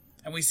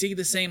 And we see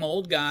the same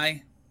old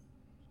guy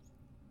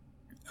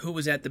who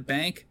was at the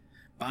bank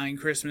buying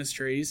Christmas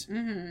trees.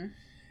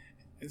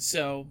 Mm-hmm.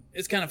 So,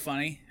 it's kind of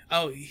funny.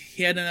 Oh,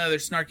 he had another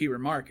snarky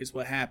remark is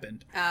what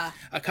happened.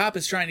 A cop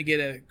is trying to get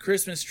a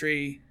Christmas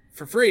tree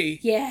for free.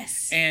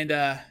 Yes.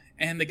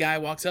 And the guy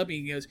walks up and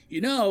he goes,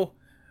 you know,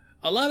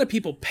 a lot of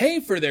people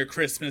pay for their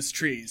Christmas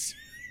trees.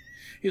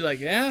 He's like,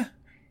 yeah,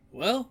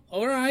 well,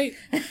 all right.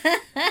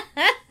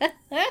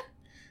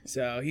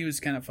 So he was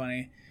kind of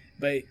funny.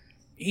 But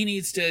he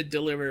needs to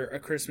deliver a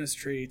Christmas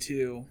tree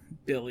to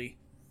Billy's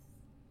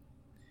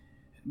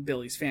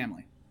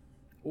family.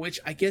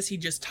 Which I guess he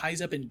just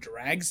ties up and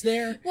drags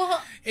there.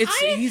 Well,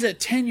 he's a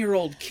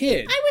 10-year-old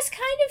kid. I was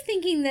kind of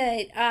thinking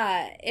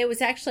that it was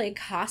actually a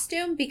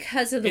costume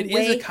because of the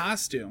way... It is a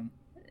costume.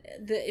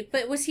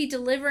 But was he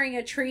delivering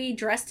a tree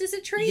dressed as a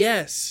tree?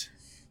 Yes.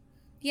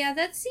 Yeah,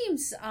 that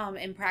seems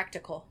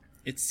impractical.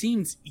 It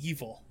seems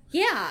evil.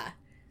 Yeah.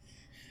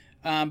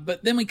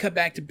 But then we cut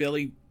back to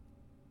Billy,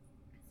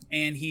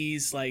 and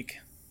he's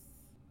like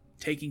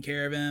taking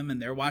care of him,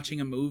 and they're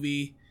watching a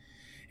movie,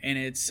 and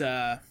it's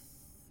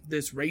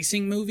this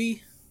racing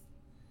movie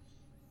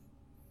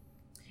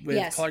with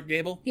Yes. Clark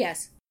Gable.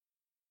 Yes.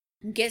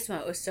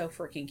 Gizmo is so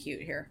freaking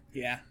cute here.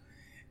 Yeah.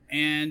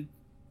 And,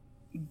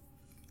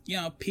 you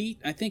know, Pete,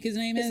 I think his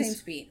name His is.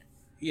 name's Pete.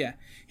 Yeah.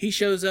 He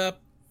shows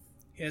up,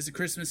 he has a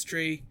Christmas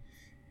tree,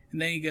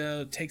 and then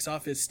he takes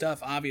off his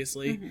stuff,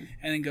 obviously,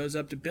 and then goes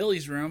up to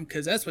Billy's room,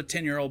 because that's what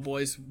 10-year-old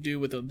boys do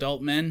with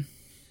adult men.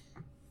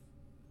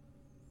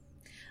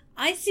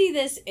 I see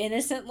this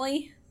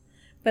innocently,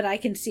 but I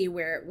can see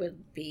where it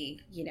would be,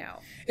 you know.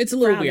 It's a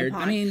little frowned weird.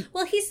 upon. I mean,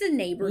 well, he's the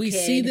neighbor we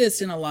kid. see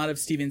this in a lot of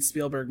Steven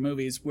Spielberg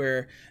movies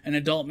where an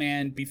adult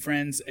man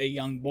befriends a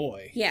young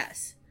boy.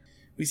 Yes.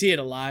 We see it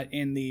a lot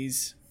in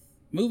these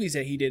movies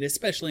that he did,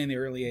 especially in the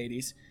early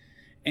 80s.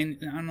 And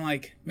I'm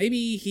like,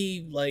 maybe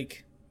he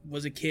like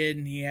was a kid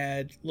and he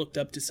had looked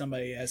up to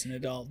somebody as an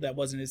adult that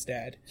wasn't his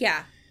dad.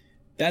 Yeah.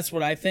 That's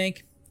what I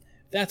think.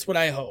 That's what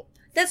I hope.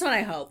 That's what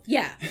I hope.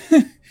 Yeah.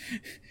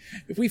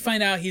 If we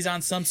find out he's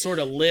on some sort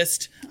of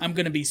list, I'm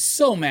going to be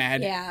so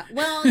mad. Yeah.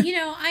 Well, you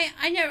know,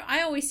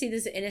 I always see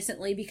this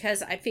innocently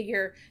because I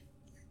figure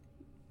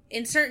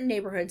in certain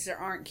neighborhoods there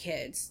aren't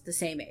kids the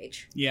same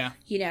age. Yeah.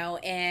 You know,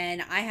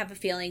 and I have a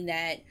feeling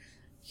that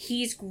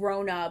he's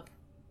grown up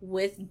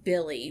with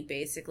Billy,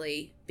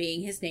 basically,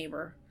 being his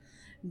neighbor.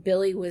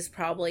 Billy was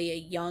probably a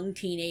young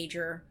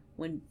teenager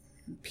when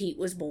Pete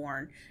was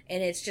born.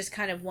 And it's just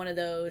kind of one of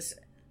those,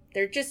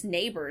 they're just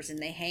neighbors and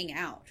they hang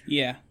out.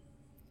 Yeah.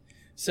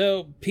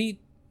 So Pete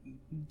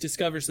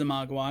discovers the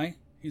Mogwai.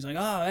 He's like,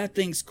 oh, that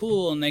thing's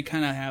cool. And they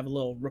kind of have a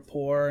little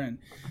rapport and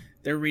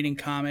they're reading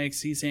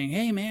comics. He's saying,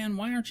 hey, man,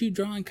 why aren't you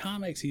drawing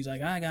comics? He's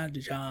like, I got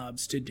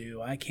jobs to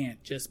do. I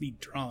can't just be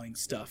drawing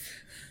stuff.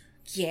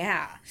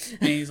 Yeah.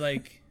 And he's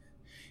like,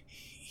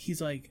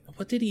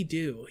 what did he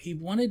do? He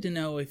wanted to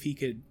know if he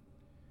could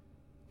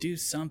do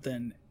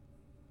something.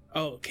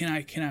 Oh, can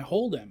I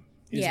hold him?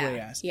 Is what he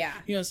asked. Yeah.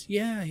 He goes,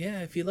 yeah,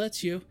 if he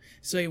lets you.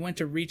 So he went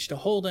to reach to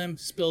hold him,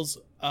 spills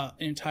an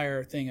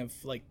entire thing of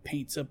like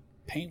paint water.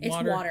 It's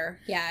water.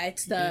 Yeah,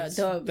 it's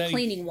the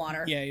cleaning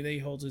water. Yeah, he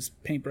holds his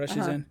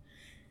paintbrushes in.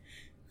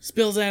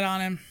 Spills that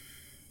on him.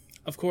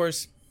 Of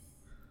course,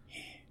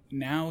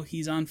 now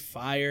he's on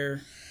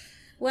fire.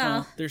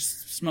 Well, there's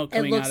smoke it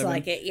coming out looks of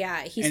like him. it.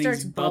 Yeah, he And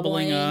starts he's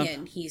bubbling bubbling up.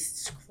 and he's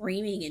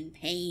screaming in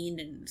pain,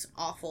 and it's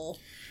awful.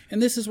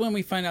 And this is when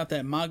we find out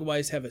that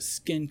Mogwais have a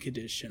skin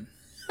condition.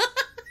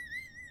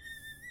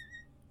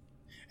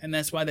 And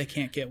that's why they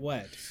can't get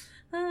wet.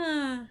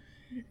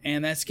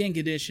 And that skin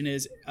condition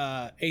is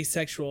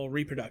asexual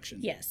reproduction.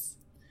 Yes.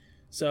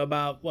 So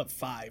about,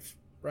 5,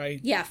 right?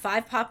 Yeah,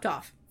 5 popped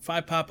off.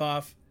 5 pop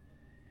off.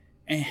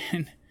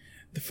 And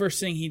the first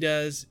thing he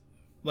does,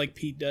 like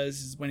Pete does,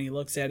 is when he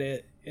looks at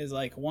it, is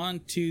like 1,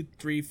 2,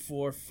 3,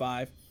 4,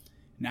 5.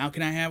 Now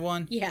can I have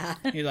one? Yeah.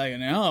 He's like,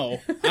 no,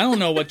 I don't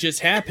know what just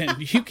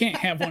happened. You can't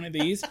have one of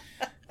these.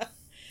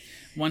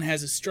 One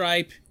has a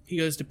stripe. He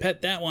goes to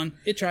pet that one.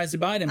 It tries to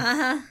bite him.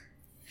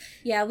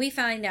 Yeah, we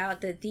find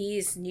out that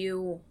these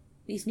new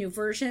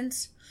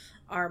versions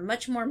are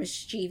much more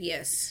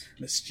mischievous.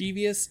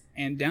 Mischievous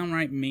and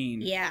downright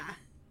mean. Yeah.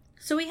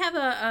 So we have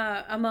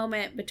a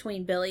moment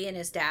between Billy and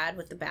his dad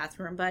with the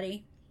bathroom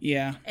buddy.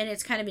 Yeah. And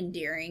it's kind of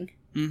endearing.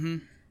 Mm-hmm.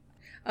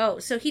 Oh,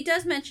 so he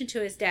does mention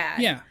to his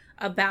dad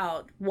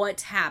about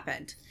what's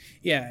happened.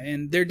 Yeah,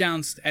 and they're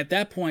down at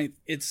that point.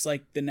 It's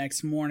like the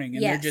next morning,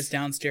 and they're just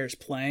downstairs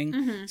playing.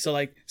 Mm-hmm. So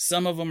like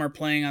some of them are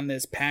playing on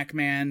this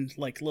Pac-Man,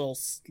 like little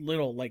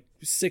like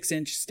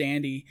 6-inch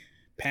standy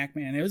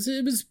Pac-Man.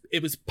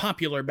 It was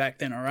popular back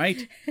then. All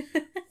right,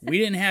 we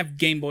didn't have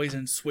Game Boys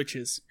and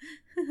Switches,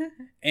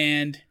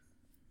 and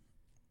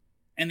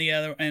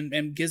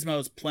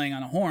Gizmo's playing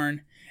on a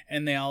horn,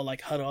 and they all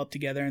like huddle up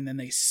together, and then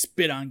they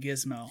spit on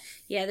Gizmo.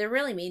 Yeah, they're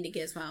really mean to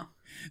Gizmo.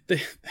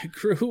 The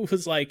crew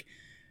was like,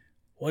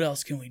 what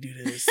else can we do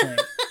to this thing?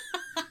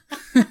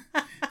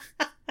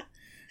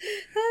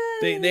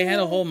 They had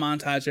a whole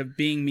montage of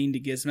being mean to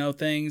Gizmo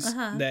things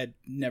that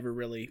never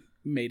really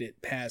made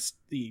it past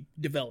the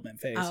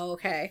development phase. Oh,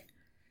 okay.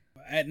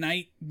 At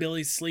night,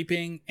 Billy's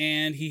sleeping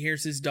and he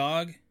hears his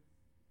dog.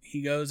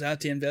 He goes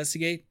out to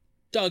investigate.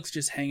 Dog's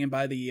just hanging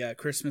by the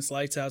Christmas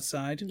lights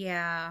outside.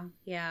 Yeah,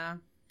 yeah.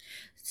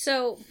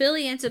 So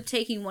Billy ends up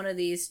taking one of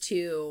these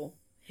to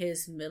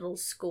his middle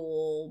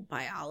school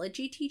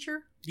biology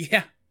teacher.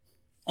 Yeah.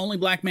 Only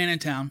black man in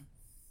town.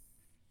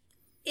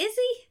 Is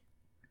he?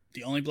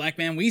 The only black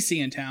man we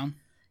see in town.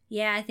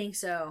 Yeah, I think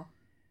so.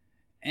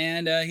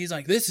 And he's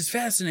like, this is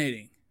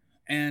fascinating.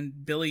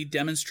 And Billy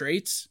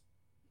demonstrates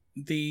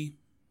they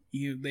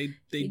do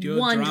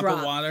a drop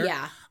of water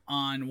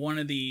on one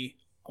of the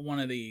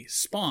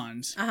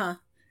spawns.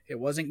 It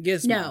wasn't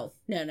Gizmo.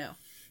 No.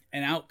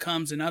 And out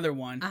comes another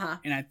one. Uh-huh.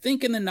 And I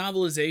think in the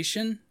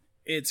novelization,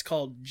 it's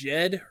called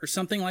Jed or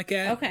something like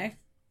that. Okay.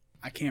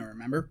 I can't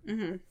remember.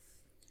 Mm-hmm.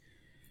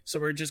 So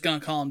we're just going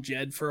to call him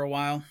Jed for a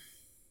while.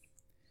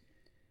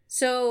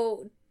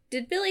 So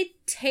did Billy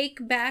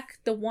take back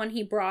the one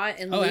he brought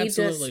and leave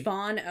absolutely. the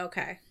spawn?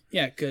 Okay.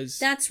 Yeah, because...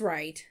 That's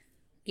right.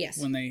 Yes.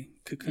 When they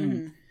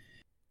cocoon.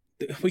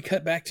 Mm-hmm. We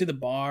cut back to the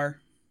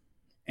bar,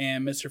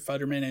 and Mr.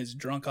 Futterman is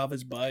drunk off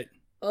his butt.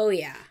 Oh,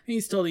 yeah.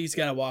 He's told he's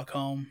got to walk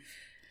home.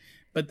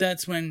 But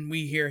that's when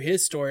we hear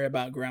his story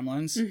about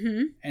gremlins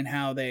and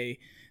how they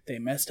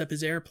messed up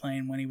his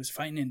airplane when he was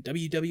fighting in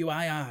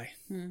WWII.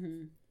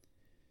 Mm-hmm.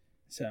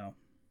 So,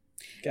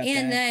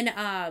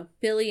 then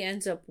Billy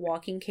ends up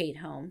walking Kate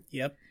home.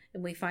 Yep.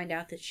 And we find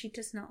out that she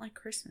does not like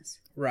Christmas.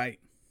 Right.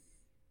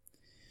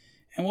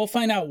 And we'll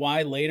find out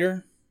why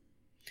later.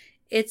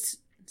 It's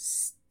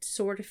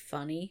sort of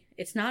funny.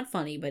 It's not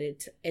funny, but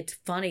it's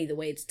funny the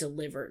way it's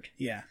delivered.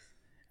 Yeah.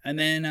 And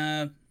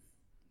then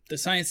the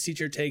science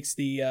teacher takes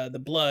the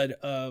blood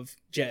of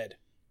Jed.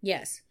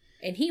 Yes.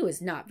 And he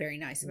was not very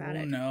nice about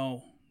it.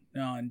 No,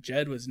 and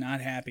Jed was not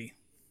happy.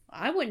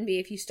 I wouldn't be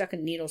if you stuck a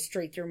needle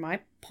straight through my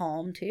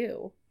palm,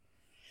 too.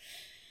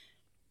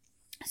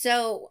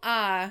 So,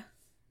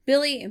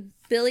 Billy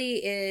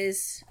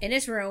is in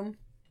his room.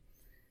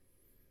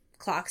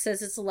 Clock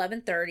says it's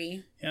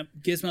 11:30. Yep.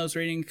 Gizmo's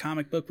reading a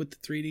comic book with the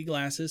 3D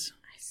glasses.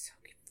 That's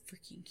so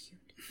freaking cute.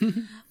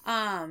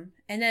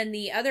 And then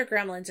the other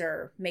gremlins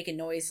are making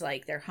noise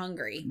like they're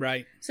hungry.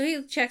 Right. So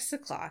he checks the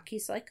clock.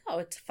 He's like, "Oh,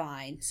 it's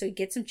fine." So he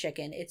gets some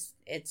chicken. It's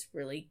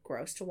really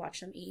gross to watch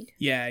them eat.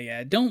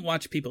 Yeah. Don't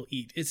watch people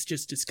eat. It's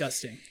just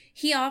disgusting.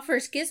 He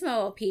offers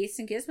Gizmo a piece,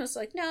 and Gizmo's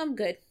like, "No, I'm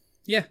good."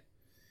 Yeah.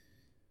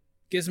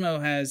 Gizmo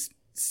has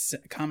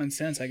common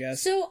sense, I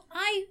guess. So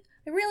I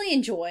really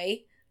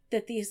enjoy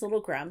that these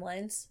little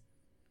gremlins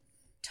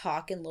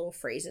talk in little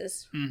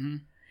phrases. Mm-hmm.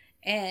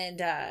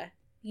 And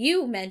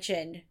you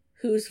mentioned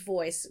whose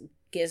voice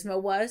Gizmo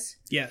was.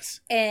 Yes.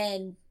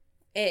 And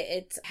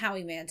it's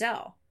Howie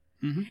Mandel.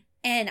 Mm-hmm.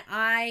 And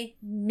I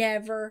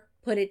never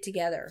put it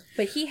together.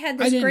 But he had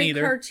this great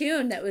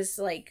cartoon that was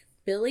like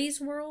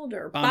Billy's World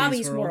or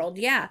Bobby's World.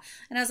 Yeah.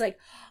 And I was like,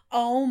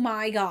 oh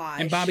my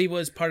gosh. And Bobby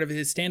was part of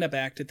his stand-up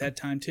act at that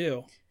time,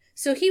 too.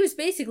 So he was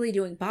basically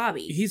doing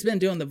Bobby. He's been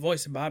doing the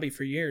voice of Bobby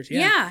for years.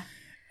 Yeah.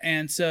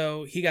 And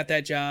so he got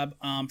that job.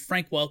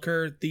 Frank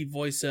Welker, the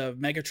voice of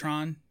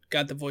Megatron,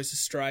 got the voice of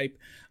Stripe.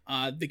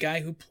 The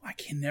guy who, I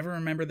can never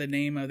remember the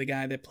name of the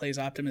guy that plays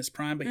Optimus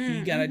Prime, but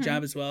he got a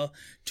job as well.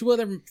 2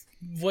 other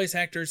voice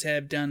actors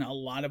have done a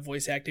lot of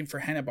voice acting for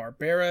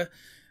Hanna-Barbera,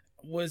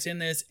 was in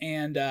this,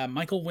 and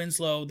Michael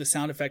Winslow, the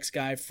sound effects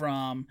guy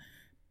from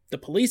the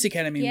Police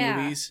Academy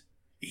movies,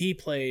 he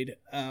played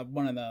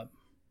one of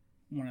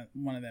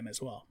them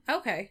as well.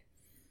 Okay.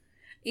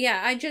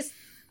 Yeah,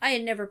 I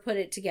had never put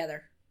it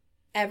together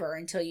ever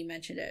until you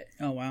mentioned it.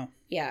 Oh, wow.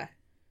 Yeah.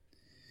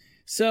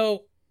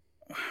 So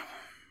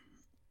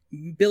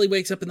Billy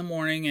wakes up in the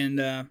morning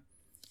and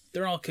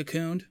they're all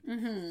cocooned.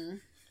 Mm-hmm.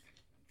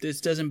 This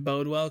doesn't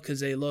bode well because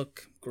they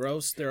look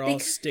gross. They're all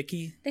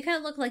sticky. They kind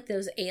of look like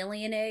those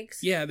alien eggs.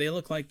 Yeah, they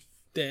look like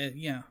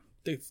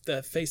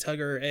the face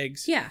hugger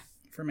eggs. Yeah.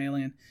 From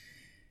Alien.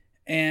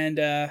 And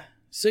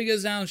so he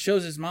goes down and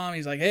shows his mom.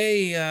 He's like,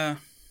 hey,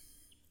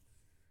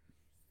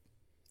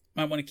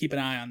 might want to keep an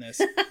eye on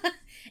this.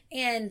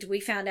 And we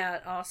found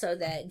out also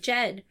that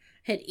Jed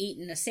had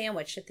eaten a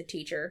sandwich that the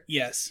teacher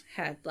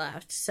had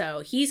left.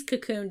 So he's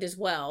cocooned as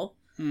well.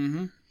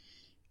 Mm-hmm.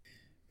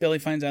 Billy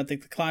finds out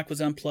that the clock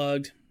was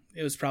unplugged.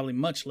 It was probably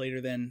much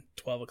later than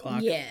 12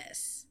 o'clock.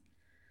 Yes.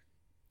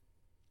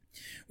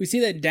 We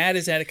see that Dad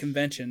is at a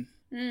convention.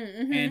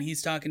 Mm-hmm. And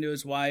he's talking to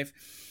his wife.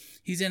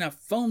 He's in a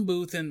phone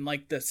booth in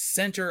like the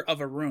center of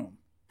a room,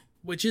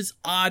 which is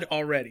odd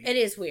already. It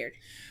is weird.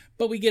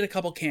 But we get a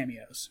couple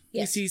cameos.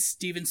 Yes. We see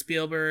Steven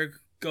Spielberg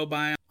go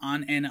by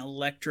on an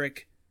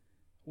electric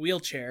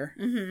wheelchair.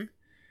 Mm-hmm.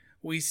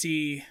 We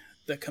see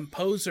the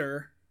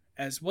composer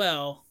as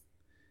well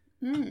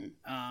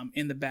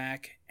in the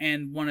back,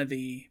 and one of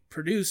the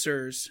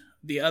producers,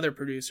 the other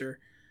producer,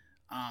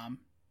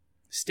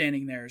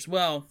 standing there as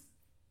well.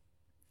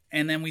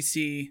 And then we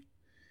see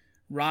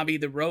Robbie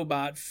the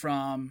robot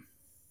from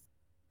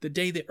The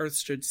Day the Earth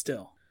Stood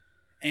Still.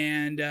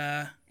 And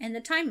the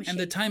Time Machine. And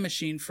the Time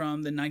Machine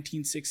from the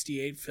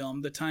 1968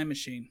 film, The Time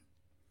Machine.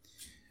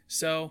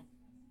 So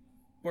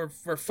we're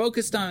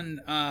focused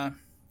on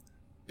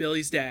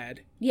Billy's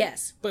dad.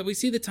 Yes. But we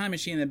see the Time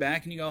Machine in the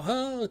back, and you go,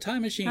 oh,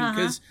 Time Machine,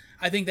 because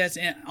I think that's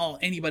all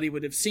anybody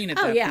would have seen at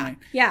that point.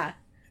 Yeah.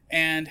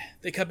 And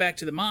they cut back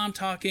to the mom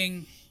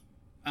talking.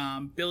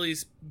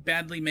 Billy's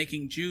badly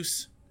making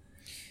juice.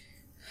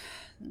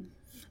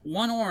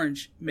 1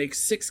 orange makes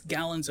 6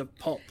 gallons of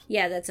pulp.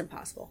 Yeah, that's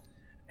impossible.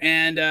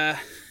 And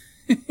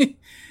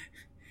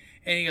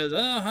and he goes,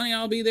 oh, honey,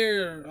 I'll be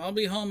there. I'll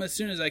be home as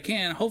soon as I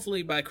can,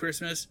 hopefully by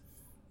Christmas.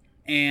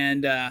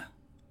 And the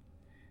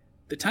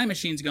time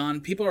machine's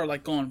gone. People are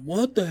like going,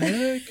 what the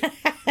heck?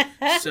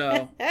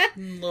 So,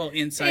 little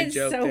inside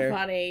joke there. It's so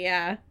funny,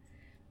 yeah.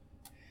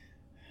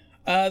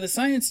 The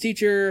science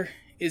teacher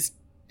is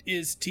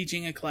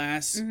teaching a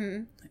class,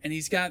 and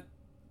he's got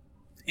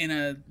in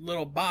a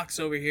little box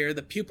over here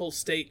the pupil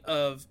state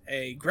of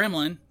a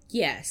gremlin.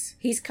 Yes,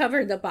 he's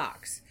covered the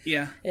box.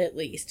 Yeah. At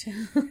least.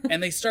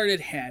 And they started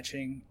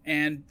hatching,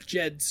 and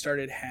Jed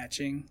started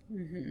hatching.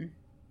 Mm-hmm.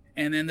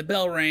 And then the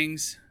bell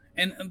rings.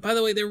 And by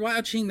the way, they're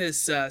watching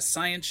this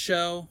science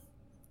show,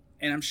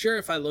 and I'm sure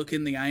if I look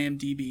in the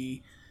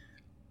IMDb,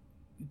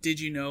 did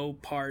you know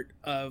part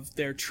of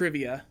their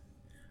trivia,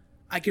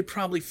 I could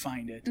probably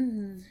find it.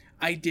 Mm-hmm.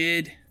 I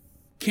did.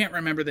 Can't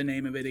remember the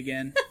name of it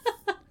again.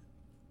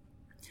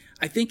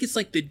 I think it's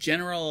like the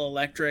General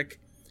Electric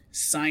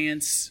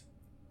Science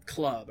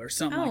Club or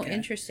something like that. Oh,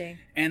 interesting.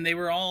 And they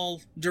were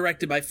all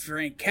directed by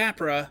Frank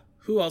Capra,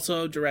 who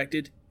also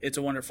directed It's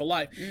a Wonderful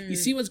Life. You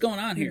see what's going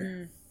on here?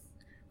 Mm-hmm.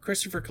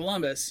 Christopher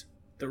Columbus,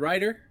 the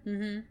writer.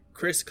 Mm-hmm.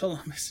 Christopher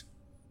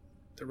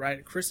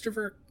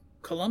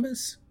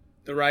Columbus,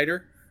 the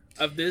writer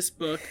of this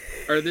book,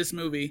 or this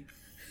movie.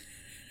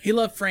 He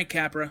loved Frank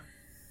Capra.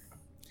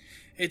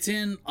 It's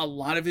in a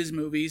lot of his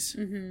movies.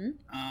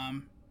 Mm-hmm.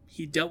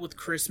 He dealt with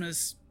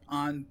Christmas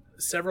on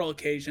several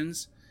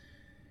occasions.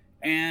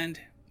 And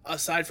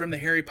aside from the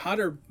Harry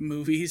Potter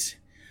movies,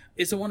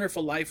 It's a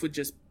Wonderful Life would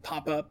just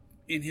pop up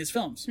in his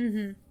films.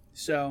 Mm-hmm.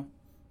 So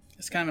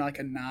it's kind of like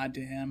a nod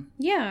to him.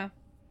 Yeah.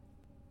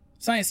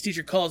 Science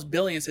teacher calls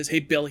Billy and says, hey,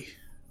 Billy,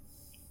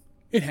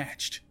 it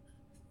hatched.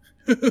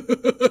 Kind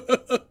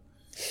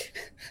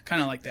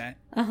of like that.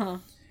 Uh-huh.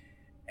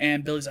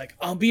 And Billy's like,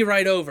 I'll be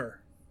right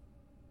over.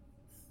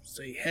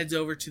 So he heads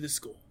over to the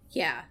school.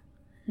 Yeah.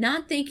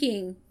 Not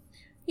thinking,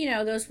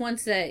 those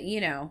ones that,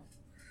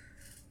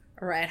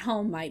 are at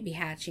home might be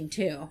hatching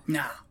too.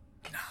 Nah,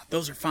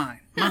 those are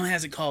fine. Mom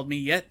hasn't called me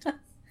yet.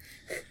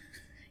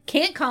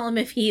 Can't call him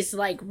if he's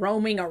like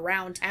roaming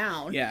around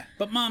town. Yeah,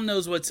 but Mom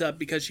knows what's up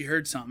because she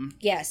heard something.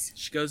 Yes.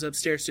 She goes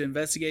upstairs to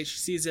investigate. She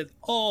sees that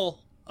all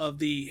of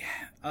the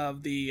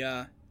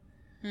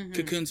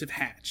cocoons have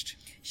hatched.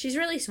 She's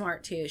really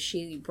smart too.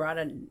 She brought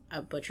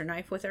a butcher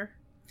knife with her.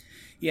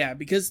 Yeah,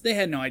 because they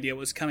had no idea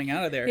what was coming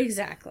out of there.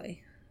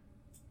 Exactly.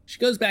 She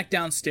goes back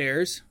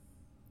downstairs,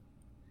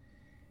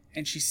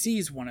 and she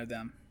sees one of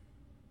them.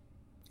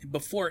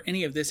 Before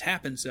any of this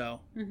happens,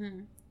 though,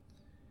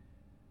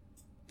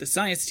 the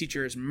science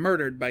teacher is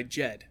murdered by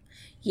Jed.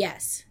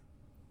 Yes.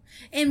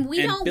 And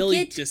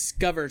Billy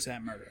discovers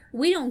that murder.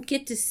 We don't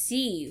get to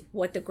see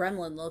what the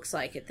gremlin looks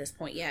like at this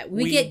point yet.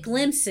 We get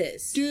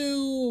glimpses.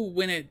 Do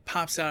when it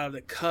pops out of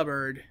the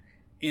cupboard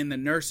in the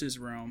nurse's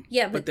room.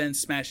 Yeah, but then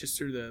smashes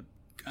through the.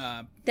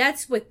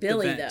 That's with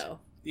Billy, though.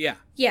 Yeah.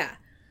 Yeah,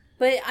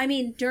 but I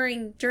mean,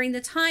 during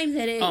the time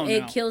that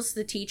it kills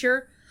the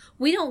teacher,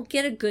 we don't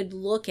get a good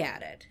look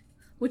at it,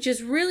 which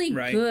is really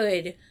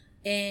good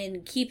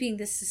in keeping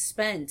the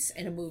suspense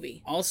in a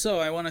movie. Also,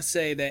 I want to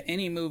say that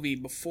any movie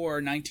before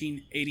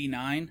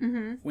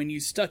 1989, when you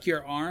stuck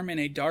your arm in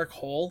a dark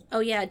hole...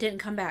 Oh, yeah, it didn't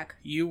come back.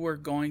 You were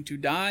going to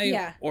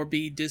die or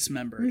be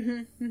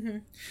dismembered.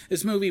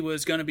 This movie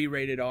was going to be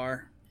rated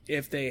R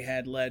if they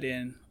had let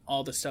in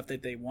all the stuff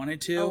that they wanted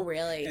to. Oh,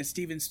 really? And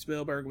Steven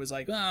Spielberg was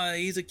like, oh,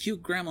 he's a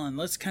cute gremlin.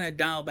 Let's kind of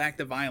dial back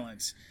the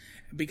violence.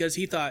 Because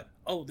he thought,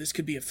 oh, this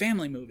could be a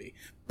family movie.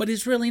 But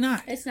it's really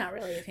not. It's not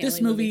really a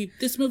family movie.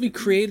 This movie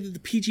created the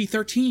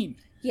PG-13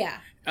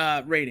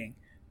 rating.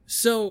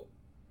 So,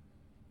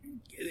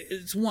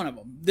 it's one of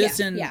them. This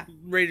and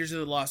Raiders of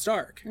the Lost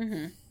Ark.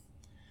 Mm-hmm.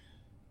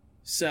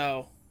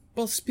 So,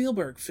 both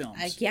Spielberg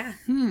films. Yeah.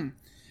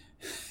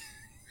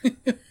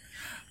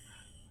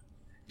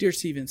 Dear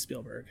Steven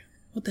Spielberg,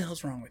 what the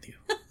hell's wrong with you?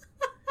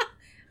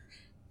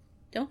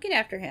 Don't get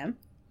after him.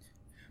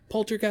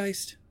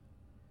 Poltergeist.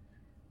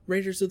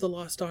 Raiders of the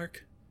Lost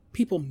Ark.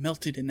 People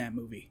melted in that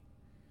movie.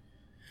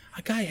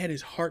 A guy had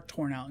his heart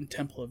torn out in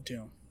Temple of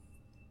Doom.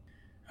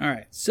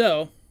 Alright,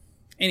 so,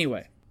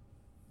 anyway.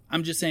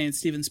 I'm just saying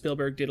Steven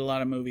Spielberg did a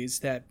lot of movies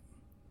that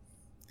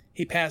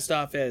he passed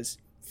off as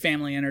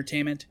family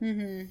entertainment.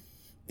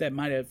 That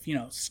might have,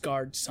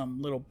 scarred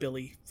some little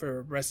Billy for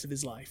the rest of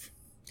his life.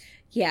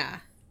 Yeah.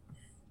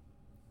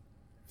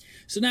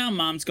 So now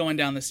Mom's going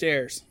down the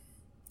stairs.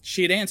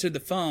 She had answered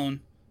the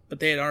phone, but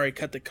they had already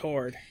cut the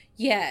cord.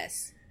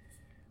 Yes.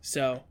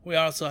 So we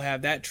also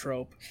have that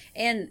trope.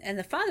 And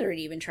the father had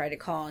even tried to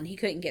call, and he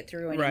couldn't get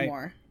through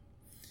anymore. Right.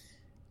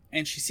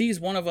 And she sees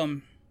one of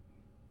them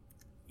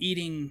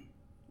eating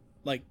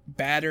like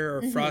batter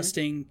or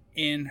frosting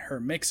in her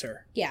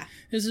mixer. Yeah.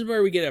 This is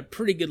where we get a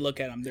pretty good look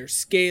at them. They're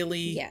scaly.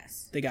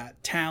 Yes. They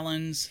got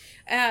talons.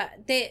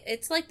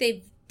 It's like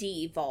they've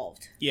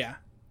de-evolved. Yeah.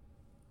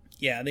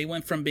 Yeah, they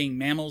went from being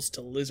mammals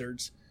to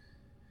lizards.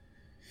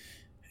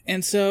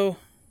 And so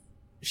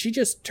she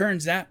just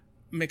turns that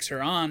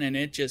mixer on and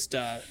it just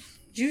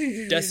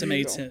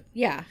decimates it.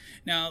 Yeah.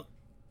 Now,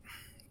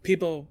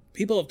 people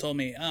have told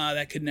me,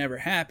 that could never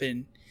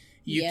happen.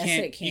 You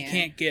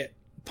can't get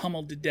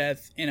pummeled to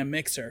death in a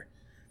mixer.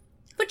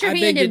 Put your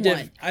hand in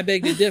one. I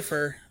beg to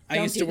differ.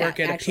 I used to work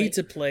at a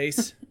pizza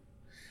place.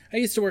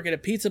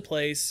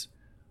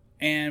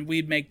 And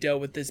we'd make dough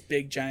with this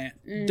big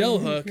giant dough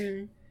hook.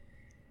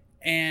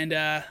 And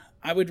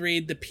I would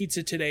read the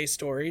Pizza Today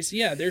stories.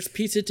 Yeah, there's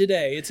Pizza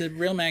Today. It's a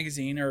real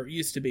magazine, or it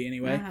used to be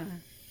anyway,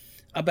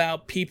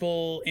 about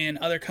people in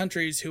other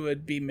countries who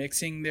would be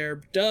mixing their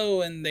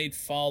dough and they'd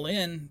fall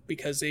in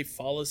because they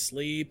fall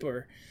asleep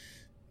or,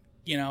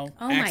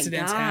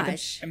 accidents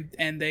happen.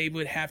 And they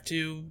would have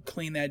to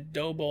clean that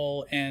dough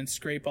bowl and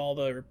scrape all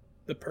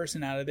the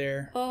person out of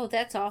there. Oh,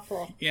 that's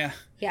awful. Yeah.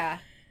 Yeah.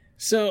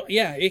 So,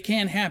 yeah, it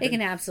can happen. It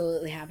can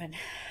absolutely happen.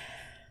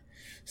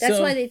 That's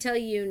why they tell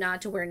you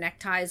not to wear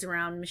neckties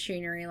around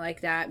machinery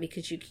like that,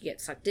 because you could get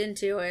sucked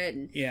into it.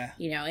 And,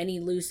 any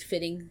loose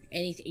fitting,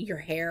 anything, your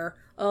hair.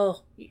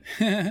 Oh,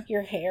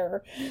 your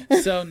hair.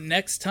 So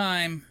next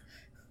thing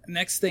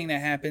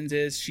that happens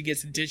is she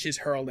gets dishes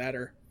hurled at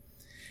her.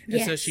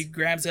 And so she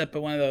grabs up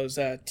one of those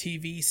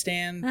TV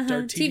stands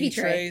or TV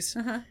trays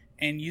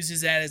and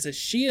uses that as a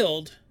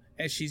shield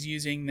as she's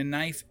using the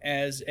knife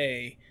as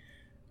a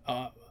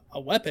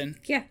weapon.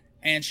 Yeah.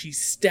 And she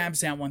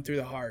stabs that one through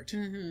the heart.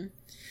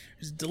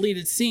 There's a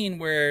deleted scene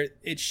where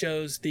it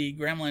shows the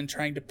gremlin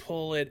trying to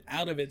pull it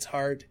out of its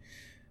heart.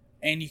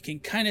 And you can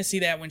kind of see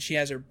that when she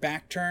has her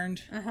back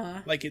turned.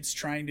 Like it's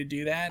trying to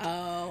do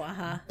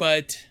that.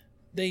 But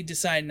they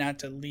decide not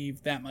to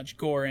leave that much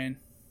gore in.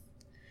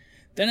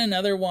 Then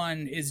another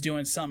one is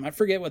doing something. I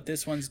forget what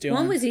this one's doing.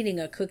 One was eating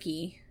a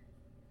cookie.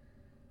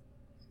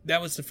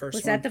 That was the first one.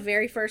 Was that the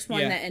very first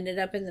one that ended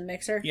up in the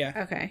mixer?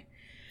 Yeah. Okay.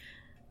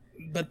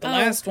 But the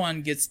last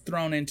one gets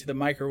thrown into the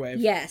microwave.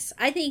 Yes.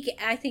 I think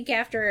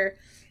after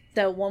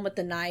the one with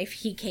the knife,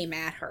 he came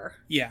at her.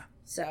 Yeah.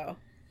 So...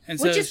 And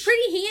which is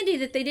pretty handy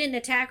that they didn't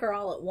attack her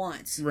all at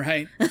once.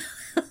 Right.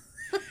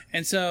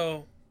 And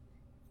so...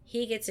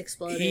 He gets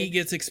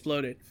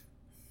exploded.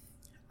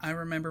 I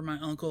remember my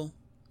uncle.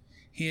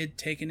 He had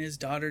taken his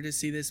daughter to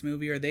see this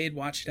movie, or they had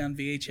watched it on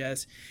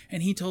VHS,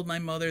 and he told my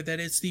mother that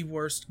it's the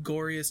worst,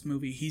 goriest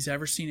movie he's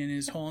ever seen in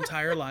his whole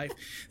entire life.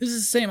 This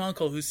is the same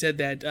uncle who said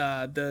that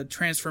the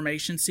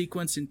transformation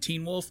sequence in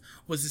Teen Wolf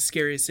was the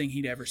scariest thing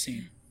he'd ever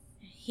seen.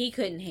 He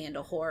couldn't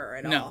handle horror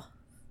at all. No.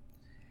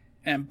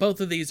 And both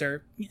of these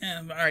are,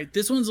 all right,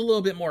 this one's a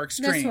little bit more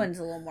extreme. This one's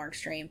a little more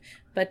extreme,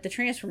 but the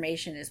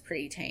transformation is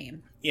pretty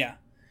tame. Yeah.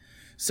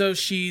 So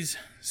she's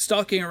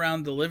stalking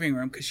around the living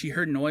room because she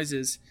heard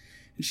noises,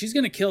 and she's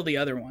going to kill the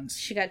other ones.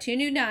 She got 2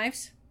 new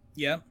knives.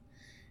 Yep.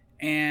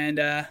 And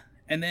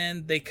And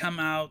then they come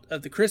out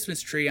of the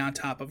Christmas tree on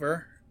top of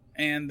her,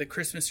 and the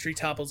Christmas tree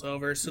topples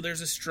over. So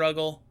there's a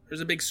struggle.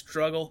 There's a big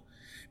struggle.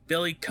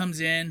 Billy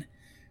comes in,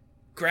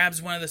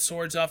 grabs one of the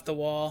swords off the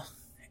wall,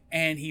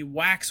 and he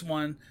whacks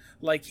one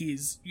like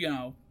he's,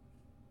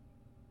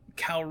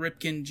 Cal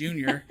Ripken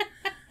Jr.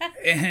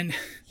 And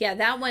yeah,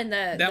 that one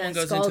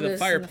goes into the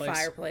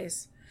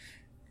fireplace.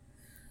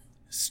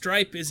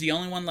 Stripe is the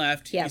only one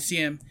left. Yep. You see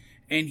him,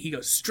 and he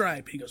goes,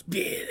 Stripe. He goes,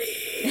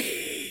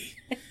 Billy.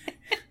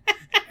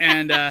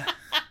 and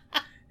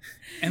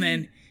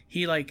then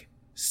he,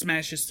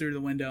 smashes through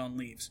the window and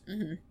leaves.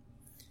 Mm-hmm.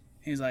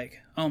 He's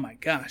like, oh my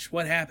gosh,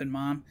 what happened,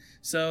 Mom?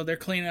 So they're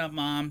cleaning up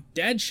Mom.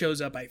 Dad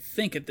shows up, I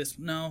think, at this...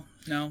 No,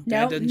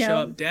 Dad doesn't show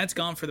up. Dad's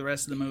gone for the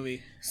rest of the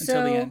movie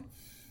until the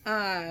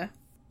end.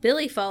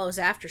 Billy follows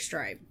after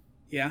Stripe.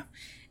 Yeah.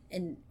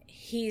 And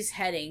he's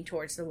heading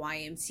towards the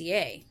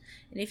YMCA.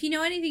 And if you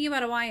know anything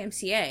about a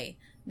YMCA,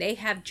 they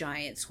have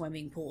giant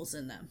swimming pools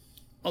in them.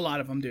 A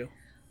lot of them do.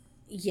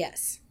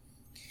 Yes.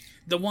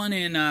 The one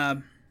in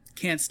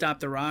Can't Stop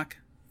the Rock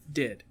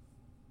did.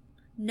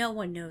 No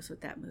one knows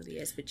what that movie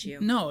is but you.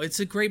 No, it's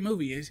a great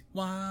movie. It's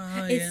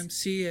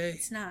YMCA.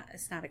 It's not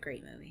a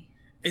great movie.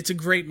 It's a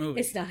great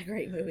movie. It's not a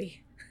great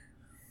movie.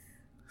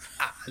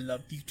 I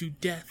love you to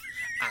death.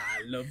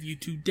 I love you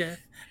to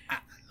death. I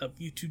love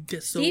you to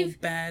death so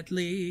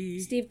badly.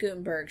 Steve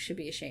Guttenberg should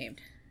be ashamed.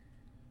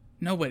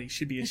 Nobody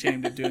should be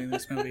ashamed of doing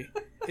this movie.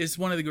 It's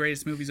one of the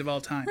greatest movies of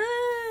all time.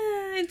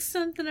 It's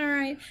something, all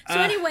right. So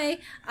anyway,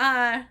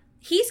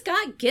 he's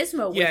got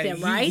Gizmo with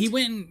him, right? He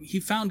went and he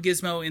found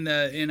Gizmo in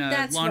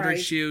a laundry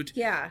chute.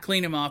 Yeah.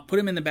 Cleaned him off, put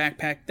him in the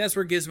backpack. That's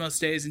where Gizmo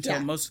stays until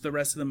most of the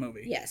rest of the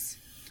movie. Yes.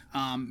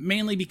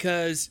 Mainly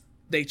because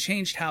they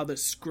changed the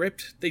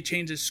script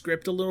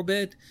a little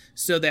bit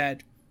so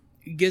that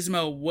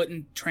Gizmo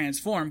wouldn't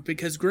transform,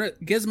 because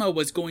Gizmo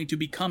was going to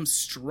become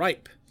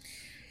Stripe,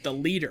 the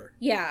leader.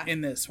 Yeah. In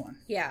this one.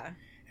 Yeah.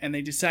 And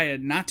they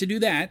decided not to do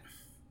that.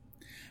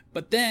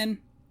 But then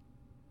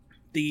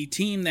the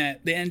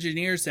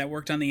engineers that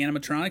worked on the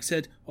animatronics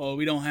said, oh,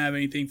 we don't have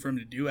anything for him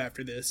to do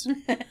after this.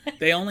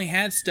 They only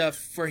had stuff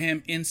for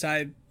him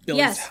inside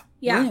Billy's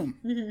room.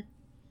 Mm-hmm.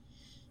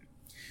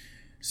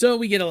 So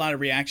we get a lot of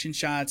reaction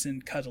shots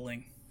and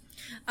cuddling.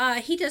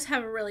 He does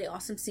have a really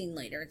awesome scene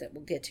later that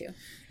we'll get to.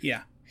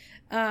 Yeah.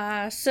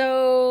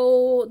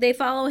 So they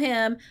follow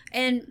him,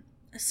 and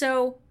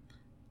so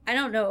I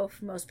don't know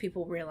if most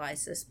people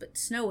realize this, but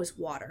snow is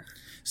water.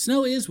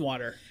 Snow is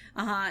water.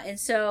 And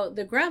so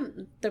the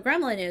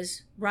gremlin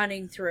is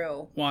running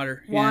through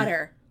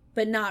water,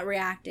 but not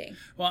reacting.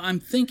 Well, I'm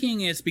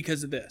thinking it's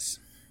because of this.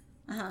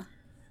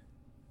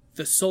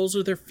 The soles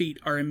of their feet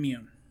are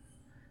immune.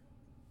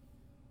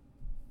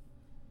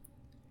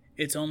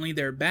 It's only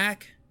their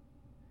back,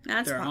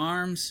 their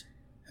arms,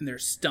 and their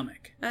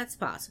stomach. That's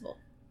possible.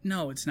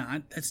 No, it's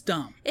not. That's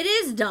dumb. It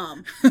is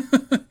dumb.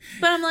 But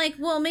I'm like,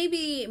 well,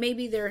 maybe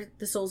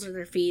the soles of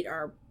their feet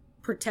are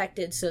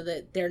protected so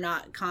that they're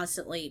not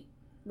constantly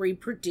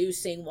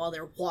reproducing while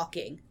they're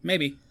walking.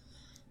 Maybe.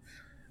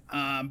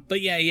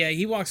 But yeah,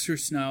 he walks through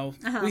snow.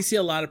 We see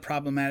a lot of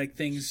problematic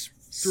things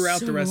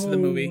throughout the rest of the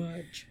movie.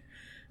 Much.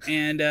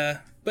 And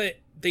but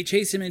they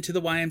chase him into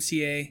the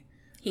YMCA.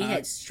 He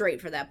heads straight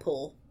for that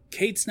pool.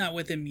 Kate's not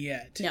with him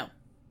yet. No.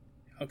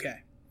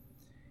 Okay.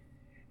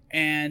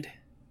 And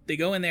they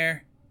go in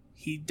there.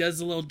 He does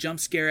a little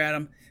jump scare at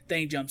him. Then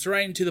he jumps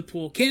right into the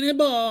pool.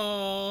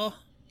 Cannonball!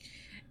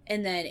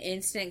 And then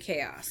instant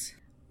chaos.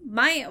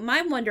 My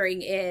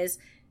wondering is,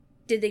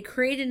 did they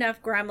create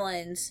enough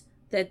gremlins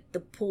that the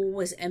pool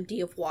was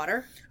empty of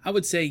water? I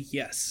would say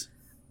yes.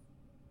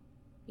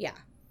 Yeah.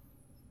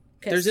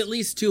 There's at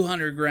least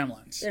 200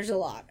 gremlins. There's a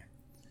lot.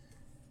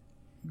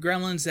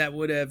 Gremlins that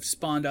would have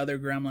spawned other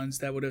gremlins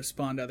that would have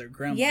spawned other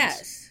gremlins.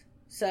 Yes.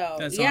 So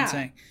that's all I'm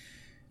saying.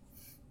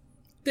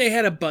 They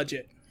had a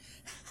budget.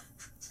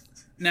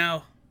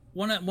 Now,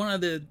 one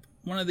of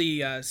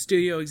the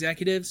studio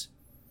executives,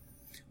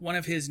 one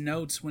of his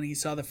notes when he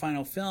saw the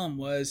final film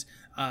was,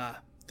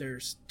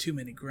 "There's too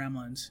many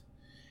gremlins,"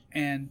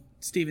 and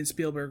Steven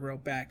Spielberg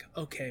wrote back,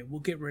 "Okay,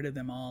 we'll get rid of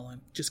them all and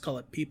just call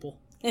it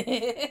people."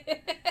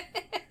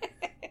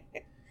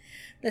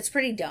 That's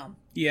pretty dumb.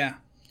 Yeah.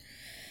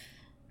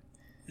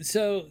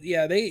 So,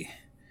 yeah,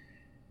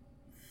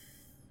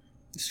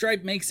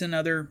 Stripe makes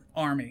another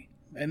army.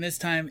 And this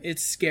time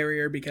it's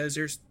scarier because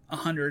there's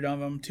 100 of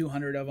them,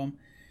 200 of them.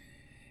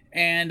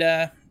 And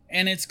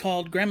it's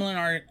called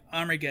Gremlin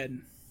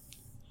Armageddon.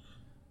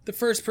 The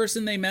first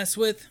person they mess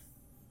with,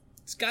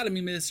 it's got to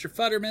be Mr.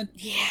 Futterman.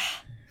 Yeah.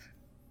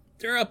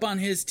 They're up on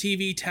his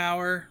TV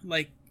tower,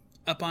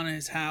 up on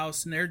his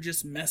house, and they're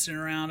just messing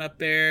around up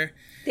there.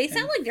 They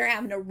sound like they're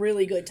having a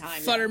really good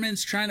time.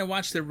 Futterman's trying to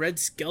watch the Red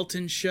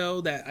Skelton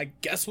show that I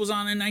guess was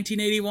on in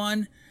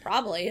 1981.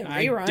 Probably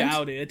reruns. I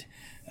doubt it.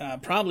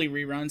 Probably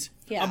reruns.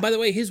 Yeah. By the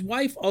way, his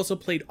wife also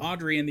played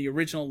Audrey in the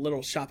original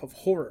Little Shop of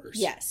Horrors.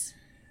 Yes.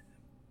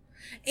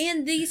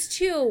 And these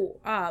two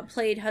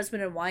played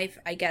husband and wife,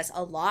 I guess,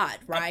 a lot,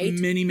 right?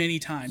 Many, many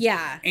times.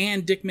 Yeah.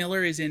 And Dick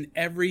Miller is in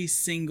every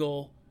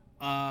single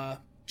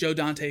Joe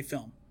Dante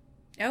film.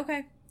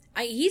 Okay.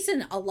 He's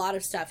in a lot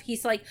of stuff.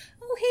 He's like,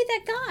 oh, hey,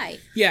 that guy.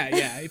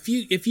 Yeah.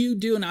 If you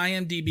do an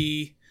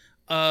IMDb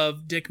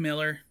of Dick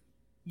Miller,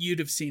 you'd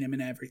have seen him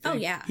in everything. Oh,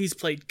 yeah. He's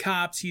played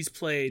cops. He's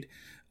played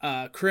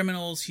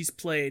criminals. He's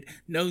played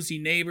nosy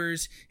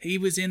neighbors. He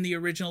was in the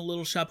original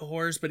Little Shop of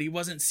Horrors, but he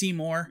wasn't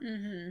Seymour.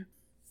 Mm-hmm.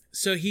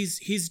 So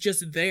he's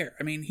just there.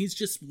 I mean, he's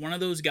just one of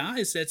those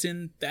guys that's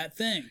in that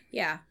thing.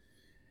 Yeah.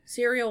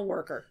 Serial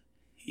worker.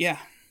 Yeah.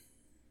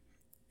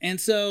 And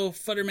so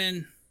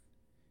Futterman,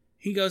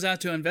 he goes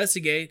out to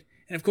investigate.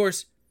 And of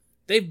course,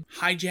 they've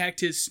hijacked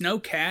his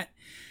snowcat.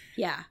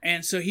 Yeah.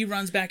 And so he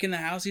runs back in the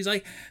house. He's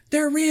like,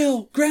 they're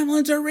real.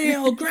 Gremlins are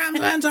real.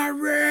 Gremlins are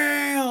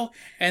real.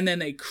 And then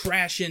they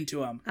crash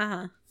into him.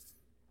 Uh-huh.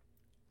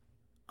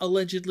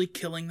 Allegedly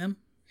killing them.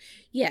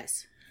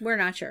 Yes. We're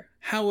not sure.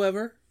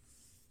 However,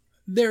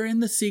 they're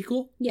in the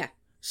sequel. Yeah.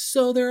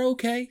 So they're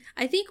okay.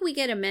 I think we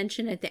get a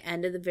mention at the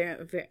end of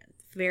the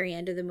very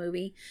end of the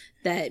movie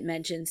that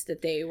mentions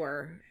that they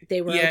were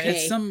okay.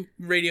 It's some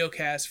radio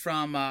cast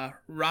from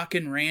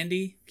Rockin'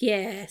 Randy.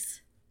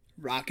 Yes.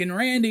 Rockin'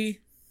 Randy.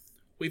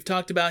 We've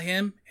talked about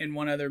him in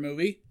one other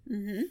movie.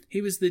 Mm-hmm.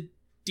 He was the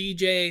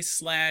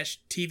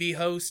DJ/TV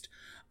host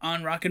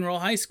on Rock and Roll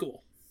High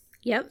School.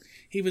 Yep.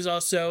 He was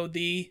also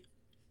the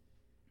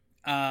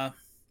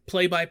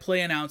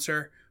play-by-play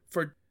announcer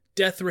for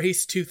Death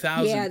Race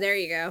 2000. Yeah, there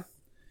you go.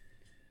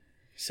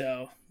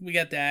 So, we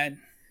got that.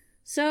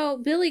 So,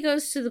 Billy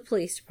goes to the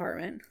police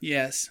department.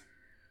 Yes.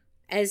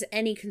 As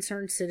any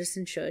concerned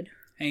citizen should.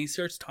 And he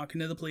starts talking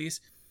to the police.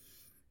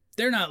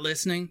 They're not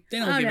listening. They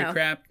don't give a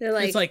crap. They're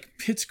like, it's like,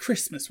 it's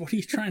Christmas. What are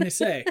you trying to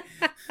say?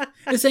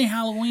 This ain't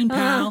Halloween,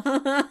 pal.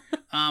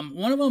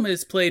 One of them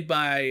is played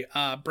by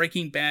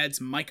Breaking Bad's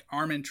Mike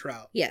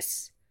Armentrout.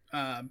 Yes.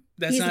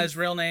 That's not his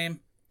real name,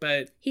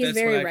 but he's that's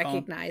very what I call him.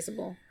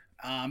 recognizable.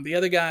 The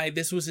other guy,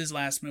 this was his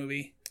last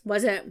movie.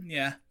 Was it?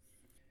 Yeah.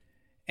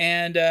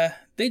 And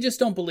they just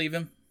don't believe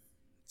him.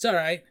 It's all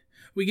right.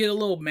 We get a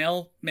little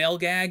mail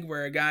gag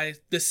where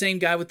the same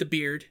guy with the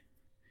beard,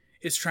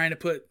 is trying to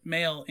put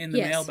mail in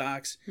the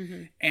mailbox.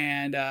 Mm-hmm.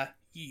 And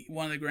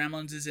one of the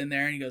gremlins is in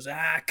there and he goes,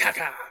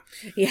 caca.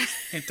 Yeah.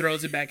 And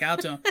throws it back out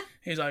to him.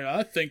 He's like,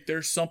 I think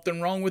there's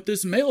something wrong with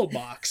this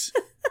mailbox.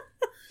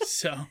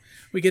 So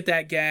we get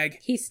that gag.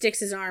 He sticks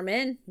his arm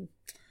in.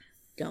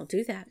 Don't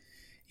do that.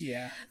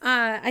 Yeah.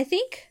 I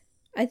think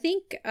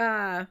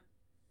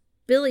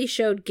Billy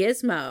showed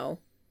Gizmo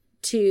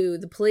to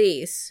the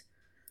police.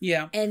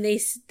 Yeah. And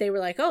they were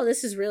like, oh,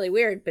 this is really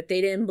weird, but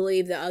they didn't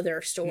believe the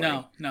other story.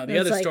 No, the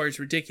other story's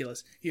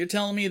ridiculous. You're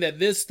telling me that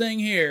this thing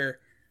here,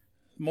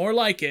 more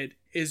like it,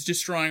 is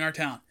destroying our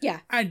town.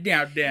 Yeah. I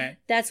doubt that.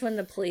 That's when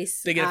the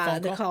police, they get a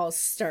phone call? The calls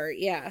start,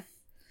 yeah.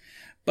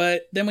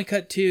 But then we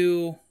cut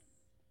to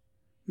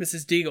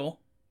Mrs. Deagle.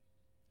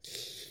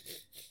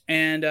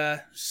 And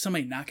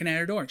somebody knocking at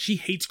her door. She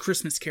hates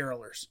Christmas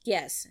carolers.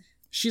 Yes.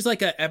 She's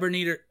like a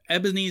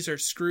Ebenezer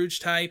Scrooge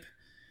type.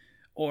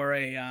 Or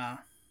a...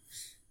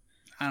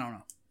 I don't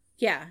know.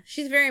 Yeah,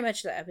 she's very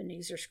much the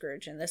Ebenezer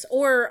Scrooge in this,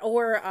 or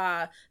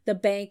the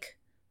bank,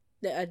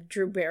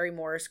 Drew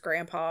Barrymore's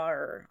grandpa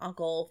or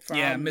uncle from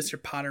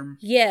Mr. Potter.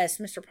 Yes,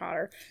 Mr.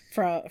 Potter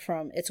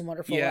from It's a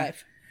Wonderful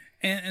Life.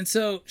 And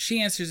so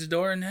she answers the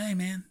door and hey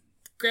man,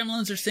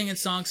 gremlins are singing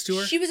songs to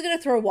her. She was gonna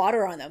throw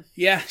water on them.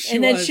 Yeah,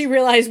 then she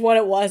realized what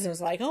it was and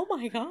was like, oh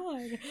my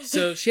god.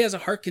 So she has a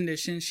heart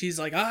condition. She's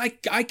like,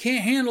 I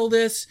can't handle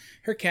this.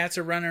 Her cats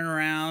are running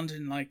around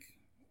and like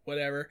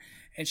whatever.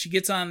 And she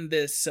gets on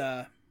this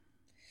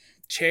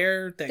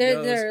chair that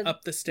goes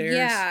up the stairs.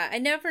 Yeah, I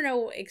never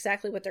know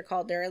exactly what they're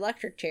called. They're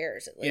electric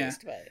chairs, at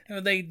least. Yeah.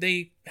 But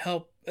they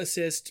help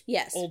assist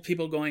old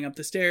people going up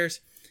the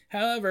stairs.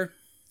 However,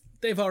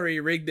 they've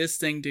already rigged this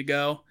thing to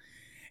go.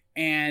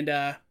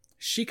 And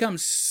she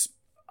comes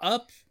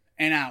up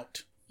and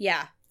out.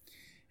 Yeah.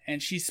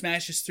 And she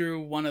smashes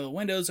through one of the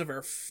windows of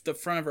the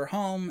front of her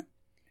home.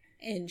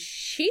 And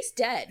she's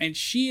dead. And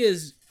she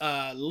is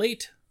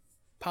late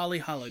Polly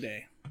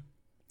Holiday.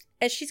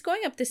 As she's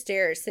going up the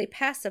stairs, they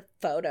pass a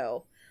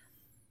photo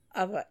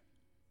of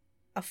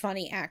a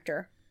funny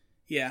actor.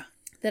 Yeah.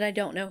 That I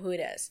don't know who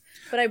it is.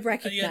 But I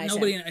recognize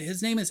him.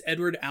 His name is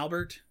Edward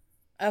Albert.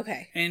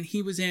 Okay. And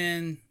he was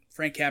in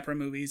Frank Capra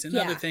movies and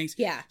other things.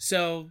 Yeah.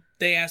 So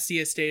they asked the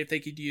estate if they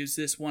could use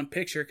this one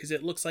picture because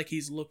it looks like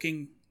he's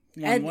looking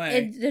one way.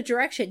 And the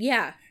direction,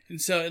 yeah.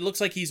 And so it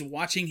looks like he's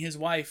watching his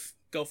wife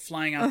go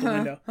flying out the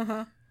window.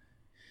 Uh-huh.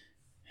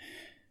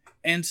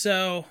 And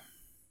so...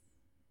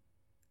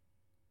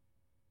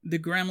 the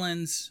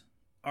gremlins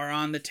are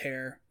on the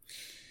tear.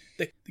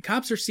 The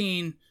cops are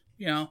seen,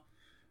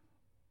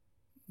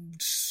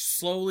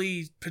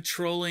 slowly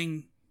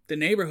patrolling the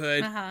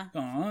neighborhood. Uh-huh.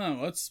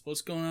 Oh,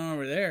 what's going on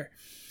over there?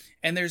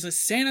 And there's a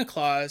Santa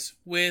Claus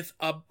with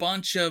a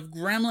bunch of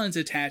gremlins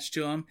attached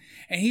to him,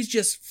 and he's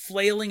just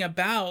flailing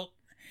about.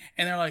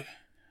 And they're like,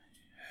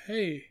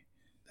 "Hey,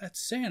 that's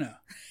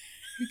Santa.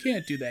 You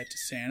can't do that to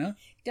Santa."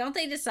 Don't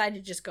they decide to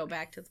just go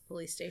back to the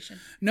police station?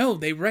 No,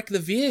 they wreck the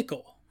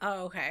vehicle.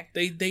 Oh, okay.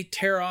 They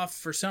tear off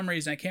for some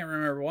reason. I can't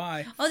remember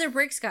why. Oh, their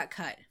brakes got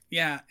cut.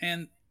 Yeah,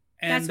 and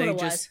And That's what it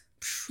was.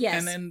 Yes.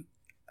 And then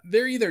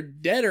they're either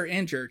dead or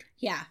injured.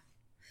 Yeah.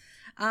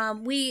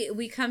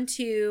 We come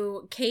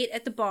to Kate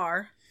at the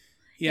bar.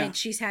 Yeah. And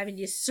she's having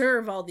to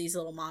serve all these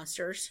little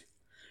monsters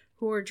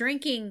who are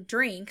drinking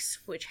drinks,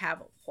 which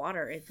have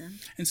water in them.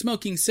 And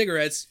smoking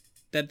cigarettes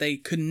that they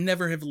could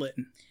never have lit.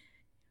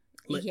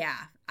 Yeah.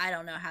 I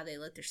don't know how they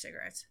lit their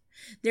cigarettes.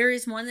 There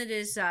is one that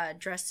is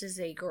dressed as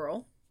a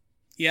girl.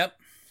 Yep.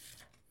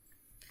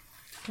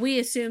 We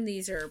assume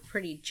these are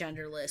pretty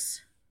genderless.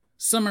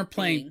 Some are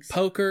playing beings.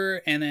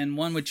 poker, and then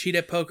one would cheat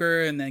at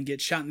poker and then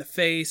get shot in the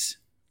face.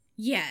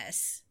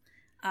 Yes.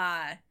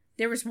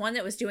 There was one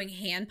that was doing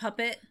hand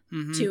puppet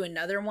Mm-hmm. to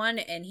another one,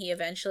 and he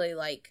eventually,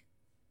 like,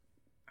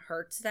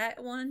 hurts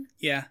that one.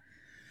 Yeah.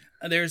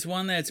 There's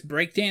one that's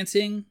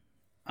breakdancing.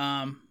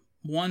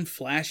 One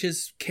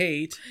flashes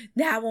Kate.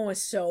 That one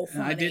was so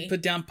funny. I did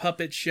put down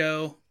puppet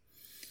show.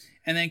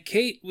 And then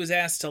Kate was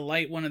asked to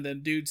light one of the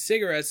dude's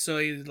cigarettes, so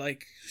he's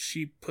like,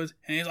 and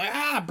he's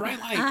like, bright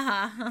light.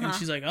 And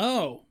she's like,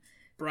 oh,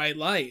 bright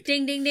light.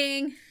 Ding, ding,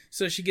 ding.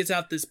 So she gets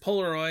out this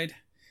Polaroid,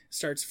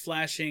 starts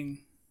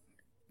flashing,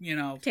 Taking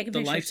the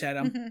pictures. lights at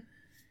him. Mm-hmm.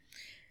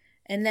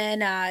 And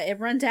then it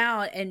runs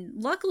out, and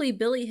luckily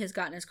Billy has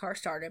gotten his car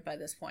started by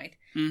this point,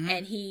 Mm-hmm.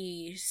 and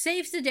he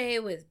saves the day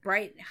with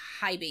bright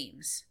high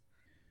beams.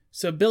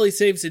 So Billy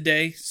saves the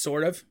day,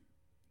 sort of.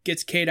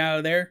 Gets Kate out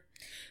of there.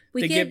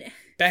 They get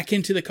back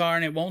into the car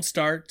and it won't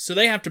start, so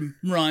they have to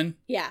run.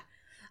 Yeah.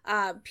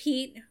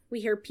 We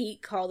hear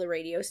Pete call the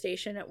radio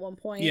station at one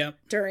point Yep.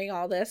 during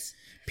all this.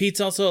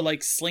 Pete's also like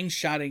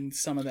slingshotting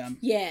some of them.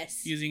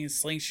 Yes. Using his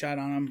slingshot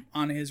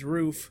on his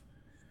roof.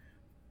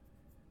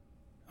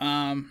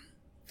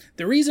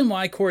 The reason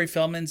why Corey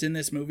Feldman's in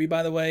this movie,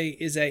 by the way,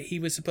 is that he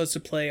was supposed to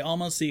play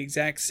almost the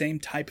exact same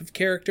type of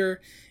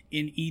character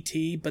in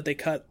E.T., but they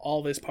cut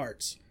all his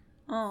parts.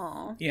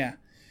 Aw. Yeah.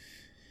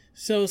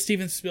 So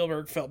Steven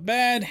Spielberg felt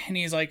bad, and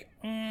he's like,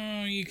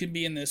 you could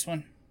be in this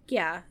one.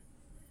 Yeah.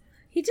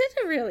 He did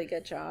a really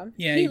good job.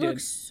 Yeah, he did.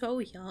 looks so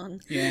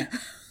young. Yeah.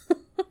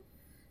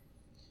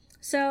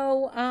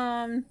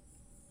 So,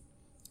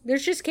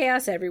 there's just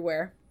chaos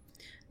everywhere.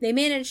 They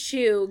managed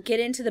to get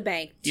into the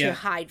bank to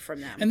hide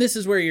from them. And this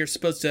is where you're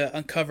supposed to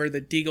uncover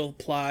the Deagle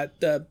plot,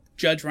 the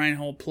Judge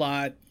Reinhold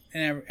plot,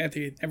 and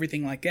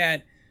everything like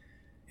that.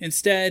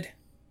 Instead,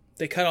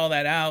 they cut all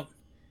that out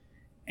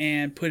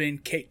and put in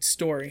Kate's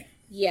story.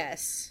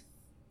 Yes.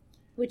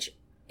 Which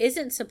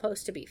isn't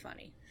supposed to be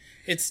funny.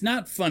 It's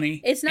not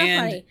funny. It's not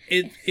funny.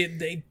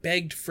 They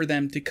begged for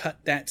them to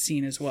cut that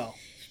scene as well.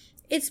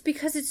 It's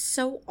because it's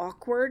so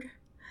awkward.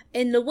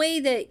 And the way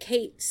that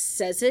Kate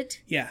says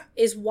it Yeah.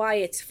 is why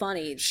it's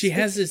funny. She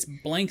has this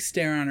blank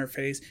stare on her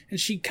face, and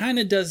she kind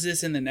of does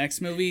this in the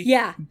next movie.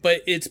 Yeah.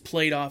 But it's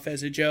played off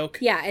as a joke.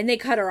 Yeah, and they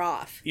cut her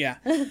off. Yeah.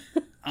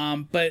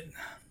 But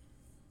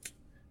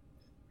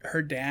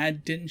her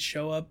dad didn't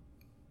show up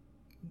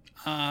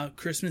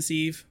Christmas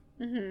Eve.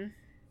 Mm-hmm.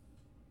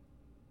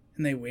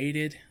 And they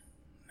waited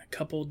a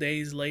couple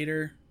days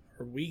later,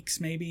 or weeks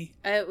maybe.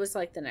 It was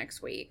like the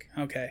next week.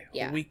 Okay.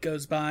 Yeah. A week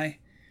goes by.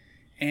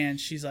 And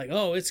she's like,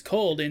 oh, it's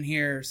cold in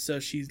here. So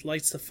she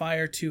lights the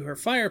fire to her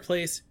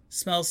fireplace,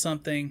 smells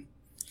something.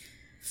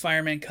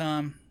 Firemen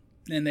come,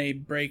 and they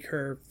break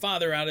her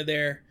father out of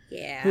there.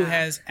 Yeah. Who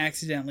has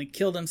accidentally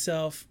killed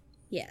himself.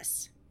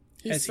 Yes.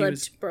 He As he slipped,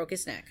 was broke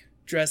his neck.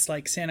 Dressed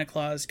like Santa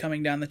Claus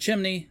coming down the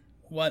chimney.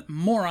 What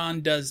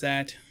moron does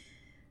that?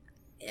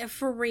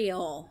 For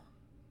real.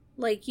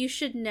 Like, you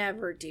should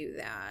never do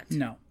that.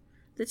 No.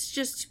 That's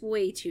just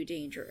way too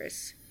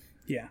dangerous.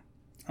 Yeah.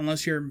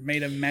 Unless you're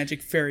made of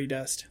magic fairy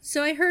dust.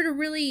 So I heard a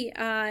really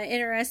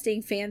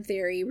interesting fan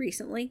theory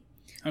recently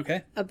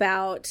Okay.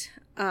 about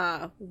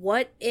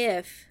what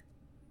if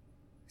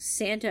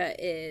Santa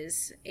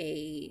is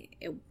a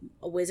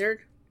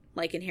wizard,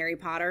 like in Harry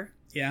Potter,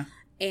 Yeah.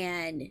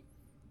 and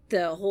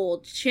the whole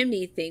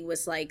chimney thing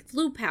was like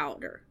glue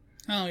powder.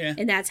 Oh, yeah.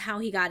 And that's how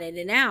he got in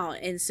and out.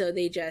 And so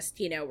they just,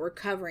 were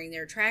covering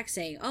their tracks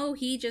saying, oh,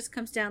 he just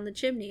comes down the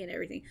chimney and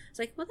everything. It's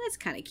like, well, that's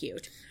kind of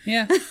cute.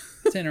 Yeah.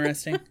 It's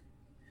interesting.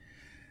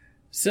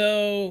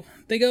 So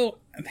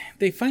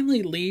they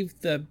finally leave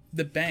the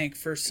bank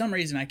for some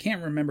reason. I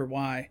can't remember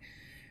why.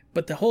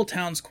 But the whole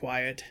town's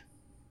quiet.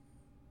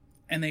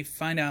 And they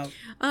find out.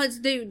 Oh,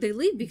 they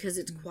leave because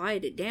it's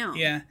quieted down.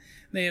 Yeah.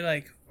 They're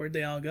like, where'd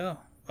they all go?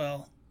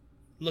 Well,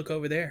 look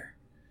over there.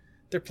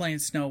 They're playing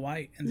Snow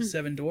White and the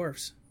Seven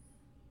Dwarfs.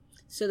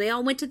 So they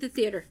all went to the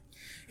theater.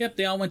 Yep,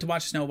 they all went to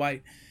watch Snow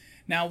White.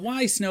 Now,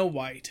 why Snow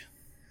White?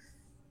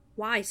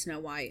 Why Snow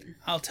White?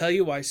 I'll tell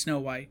you why Snow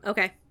White.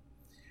 Okay.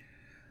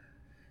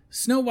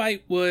 Snow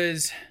White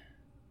was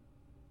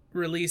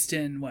released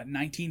in,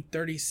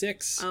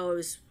 1936? Oh, it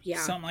was, yeah.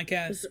 Something like It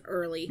that. was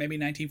early. Maybe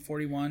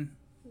 1941.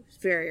 It was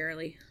very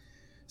early.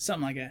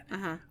 Something like that.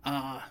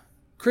 Uh-huh.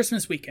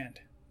 Christmas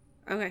weekend.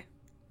 Okay.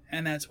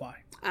 And that's why.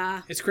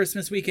 Ah. It's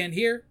Christmas weekend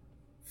here,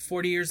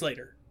 40 years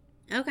later.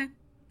 Okay.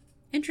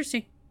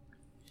 Interesting.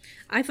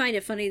 I find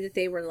it funny that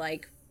they were,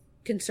 like,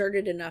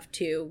 concerted enough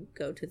to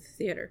go to the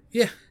theater.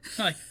 Yeah.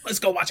 Like, let's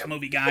go watch a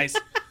movie, guys.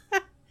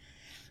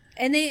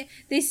 And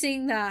they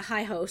sing the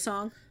Hi-Ho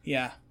song.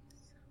 Yeah.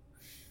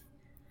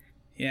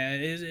 Yeah,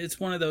 it's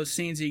one of those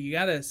scenes that you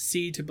gotta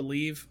see to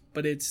believe,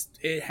 but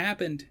it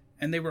happened,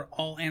 and they were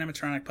all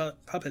animatronic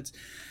puppets.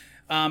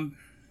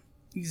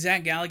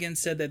 Zach Galligan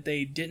said that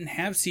they didn't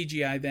have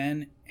CGI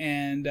then,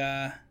 and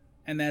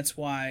that's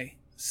why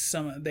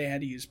they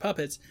had to use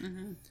puppets.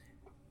 Mm-hmm.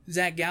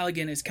 Zach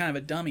Galligan is kind of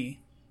a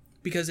dummy,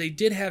 because they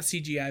did have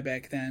CGI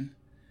back then,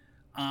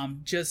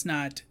 just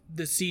not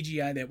the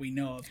CGI that we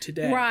know of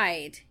today.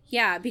 Right.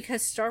 Yeah,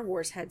 because Star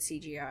Wars had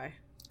CGI.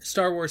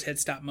 Star Wars had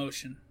stop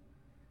motion.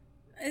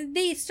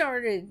 They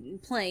started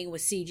playing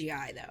with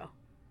CGI, though.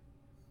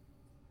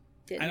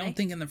 I don't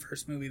think in the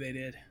first movie they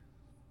did.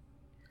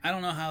 I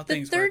don't know how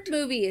things worked. The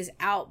third movie is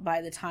out by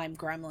the time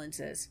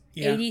Gremlins is.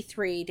 Yeah.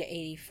 83 to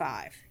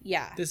 85.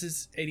 Yeah. This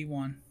is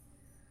 81.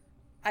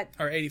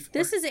 Or 84.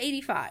 This is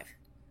 85.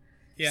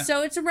 Yeah.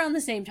 So it's around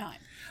the same time.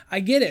 I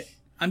get it.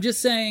 I'm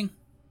just saying.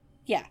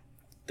 Yeah.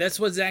 That's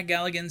what Zach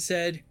Galligan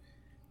said.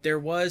 There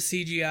was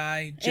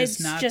CGI, just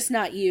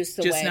not used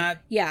the way. Just not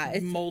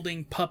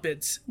molding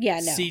puppets. Yeah,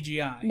 no.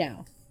 CGI.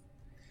 No.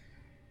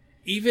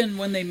 Even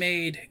when they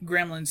made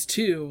Gremlins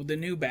 2, the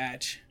new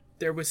batch,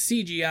 there was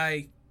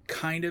CGI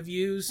kind of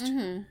used.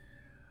 Mm-hmm.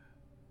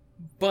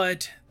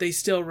 But they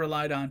still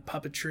relied on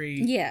puppetry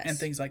and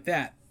things like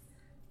that.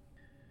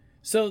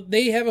 So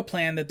they have a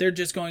plan that they're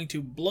just going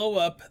to blow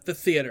up the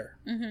theater.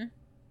 Mm-hmm.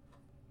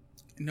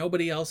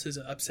 Nobody else is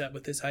upset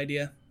with this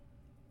idea.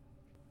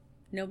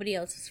 Nobody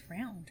else is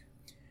around.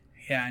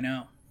 Yeah, I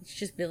know. It's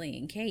just Billy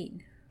and Kate.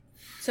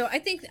 So I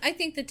think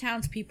the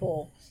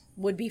townspeople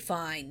would be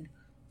fine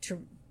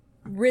to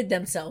rid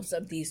themselves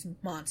of these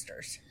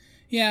monsters.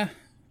 Yeah,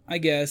 I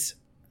guess.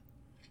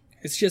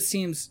 It just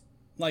seems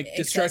like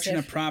destruction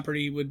of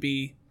property would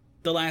be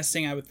the last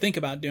thing I would think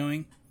about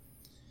doing.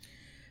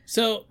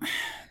 So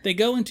they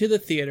go into the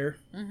theater,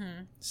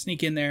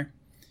 sneak in there.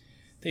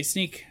 They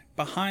sneak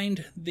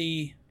behind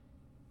the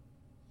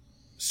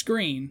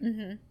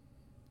screen,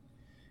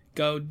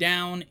 go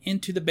down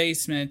into the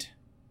basement,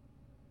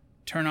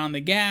 turn on the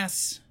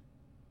gas,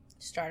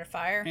 start a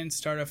fire.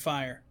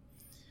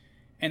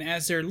 And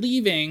as they're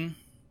leaving,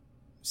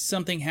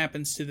 something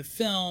happens to the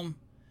film.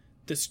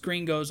 The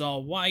screen goes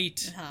all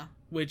white,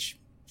 which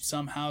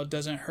somehow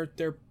doesn't hurt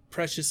their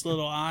precious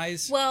little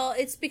eyes. Well,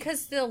 it's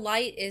because the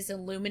light is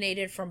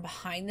illuminated from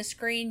behind the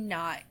screen,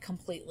 not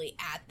completely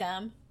at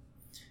them.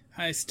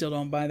 I still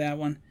don't buy that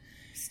one.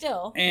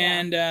 Still.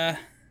 And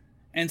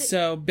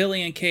so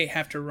Billy and Kate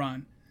have to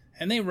run.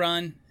 And they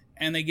run,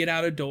 and they get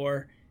out a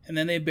door, and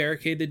then they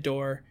barricade the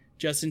door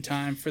just in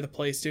time for the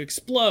place to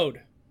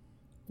explode.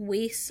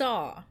 We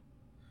saw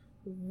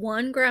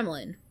one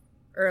gremlin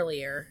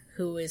earlier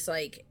who was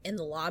like in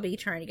the lobby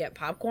trying to get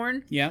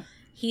popcorn. Yeah.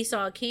 He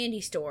saw a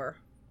candy store.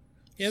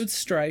 Yeah, it was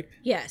Stripe.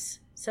 Yes.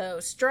 So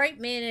Stripe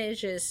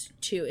manages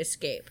to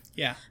escape.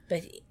 Yeah.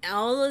 But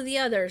all of the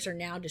others are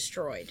now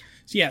destroyed.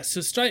 Yeah,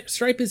 so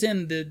Stripe is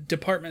in the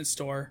department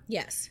store.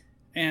 Yes.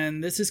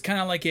 And this is kind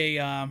of like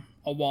a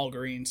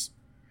Walgreens.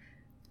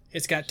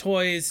 It's got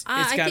toys.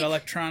 It's got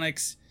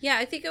electronics. Yeah,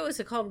 I think it was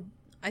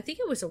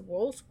a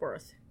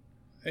Woolworth.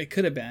 It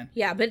could have been.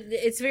 Yeah, but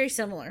it's very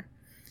similar.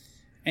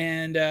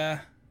 And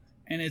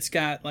it's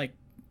got like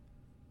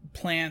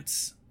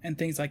plants and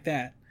things like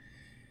that.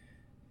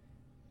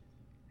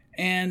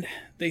 And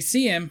they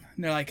see him,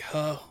 and they're like,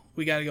 "Oh,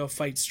 we got to go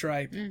fight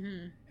Stripe."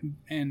 Mm-hmm.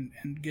 And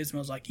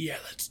Gizmo's like, "Yeah,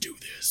 let's do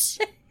this."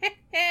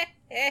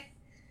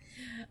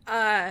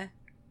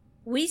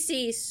 We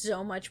see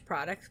so much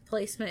product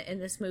placement in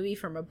this movie,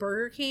 from a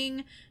Burger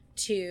King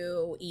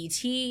to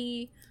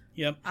E.T.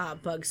 Yep.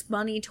 Bugs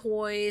Bunny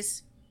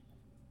toys,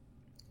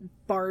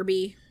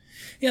 Barbie.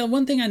 Yeah,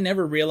 one thing I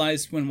never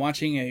realized when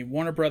watching a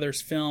Warner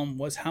Brothers film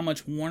was how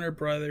much Warner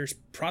Brothers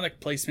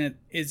product placement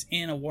is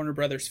in a Warner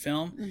Brothers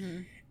film.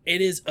 Mm-hmm.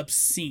 It is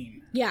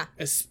obscene. Yeah.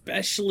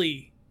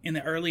 Especially in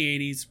the early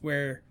 80s,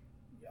 where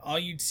all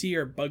you'd see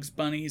are Bugs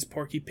Bunnies,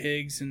 Porky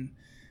Pigs, and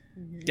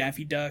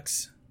Daffy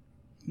Ducks.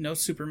 No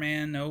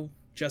Superman, no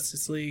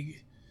Justice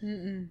League.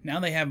 Mm-mm. Now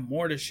they have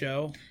more to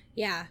show.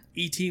 Yeah.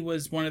 E.T.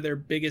 was one of their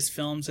biggest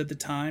films at the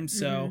time,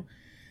 so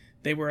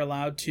they were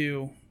allowed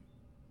to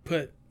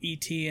put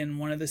E.T. in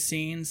one of the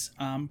scenes,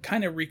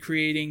 kind of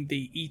recreating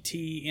the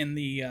E.T. in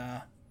the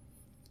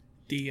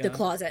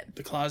closet.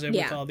 The closet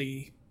with all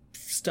the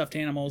stuffed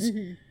animals.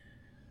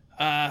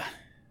 Mm-hmm.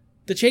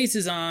 The chase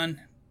is on.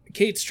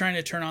 Kate's trying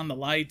to turn on the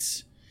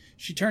lights.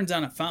 She turns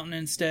on a fountain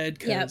instead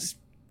because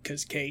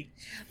Kate.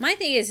 My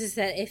thing is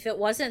that if it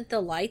wasn't the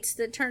lights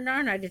that turned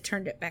on, I'd have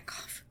turned it back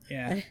off.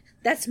 Yeah.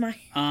 That's my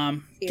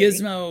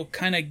Gizmo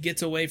kind of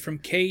gets away from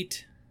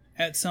Kate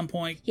at some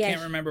point. Yeah,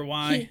 can't remember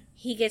why.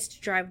 He gets to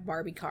drive a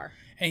Barbie car.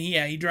 And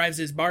he drives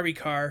his Barbie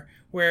car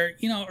where,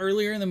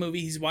 earlier in the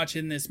movie, he's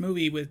watching this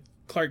movie with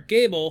Clark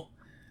Gable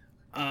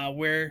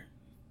where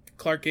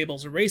Clark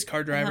Gable's a race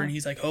car driver, and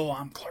he's like, "Oh,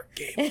 I'm Clark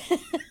Gable." And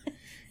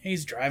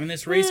he's driving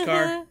this race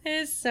car.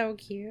 It's so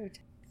cute.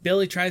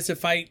 Billy tries to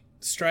fight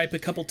Stripe a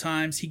couple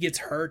times. He gets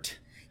hurt.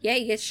 Yeah,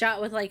 he gets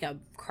shot with like a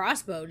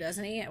crossbow,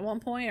 doesn't he, at one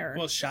point? Or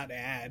Well, shot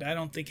at. I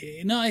don't think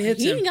it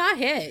hits he him. got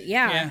hit,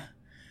 yeah. Yeah.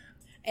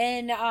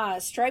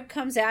 And Stripe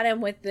comes at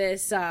him with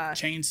this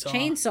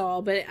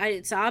Chainsaw. but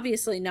it's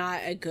obviously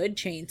not a good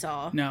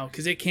chainsaw. No,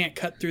 because it can't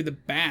cut through the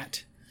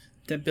bat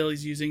that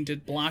Billy's using to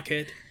block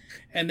it.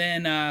 And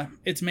then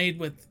it's made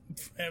with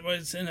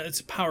it's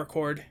a power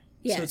cord,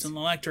 Yes. so it's an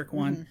electric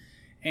one,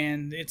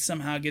 and it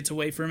somehow gets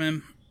away from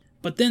him.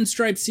 But then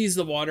Stripe sees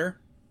the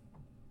water,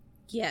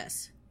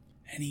 Yes.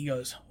 and he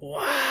goes,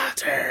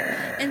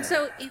 "Water!" And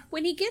so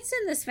when he gets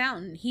in this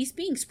fountain, he's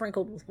being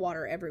sprinkled with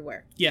water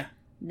everywhere. Yeah,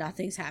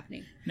 Nothing's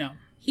happening. no,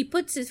 He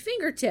puts his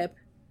fingertip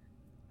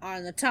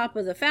on the top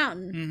of the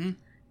fountain,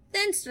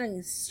 then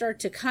things start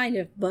to kind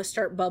of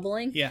start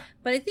bubbling. yeah.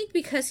 But I think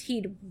because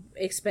he'd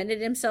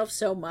expended himself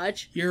so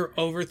much, You're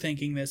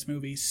overthinking this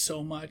movie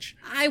so much.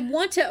 I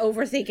want to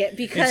overthink it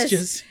because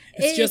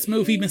It's just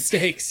movie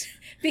mistakes.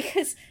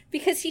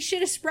 because he should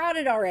have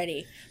sprouted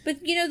already. But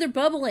they're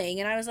bubbling,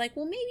 and I was like,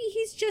 well, maybe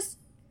he's just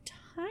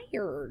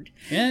tired.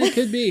 Yeah, it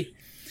could be.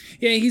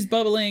 Yeah, he's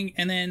bubbling,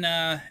 and then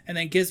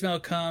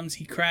Gizmo comes.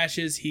 He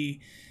crashes.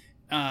 He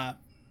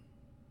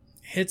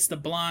hits the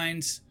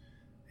blinds.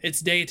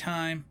 It's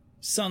daytime.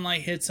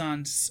 Sunlight hits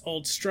on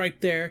old Stripe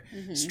there.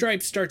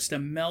 Stripe starts to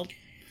melt,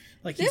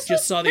 like he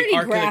just saw the pretty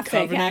Ark graphic, of the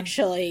Covenant.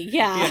 actually.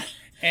 Yeah.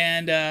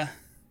 And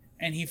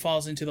he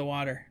falls into the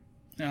water.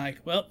 They're like,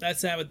 well,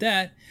 that's that with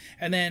that.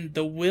 And then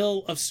the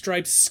will of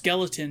Stripe's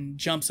skeleton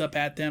jumps up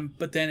at them,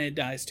 but then it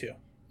dies too.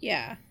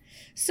 Yeah.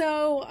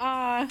 So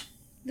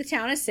the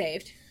town is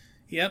saved.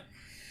 Yep.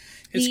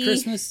 It's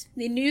Christmas.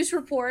 The news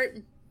report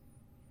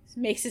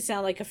makes it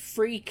sound like a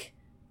freak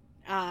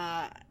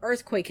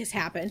earthquake has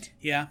happened.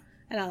 Yeah.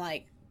 And I'm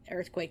like,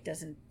 earthquake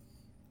doesn't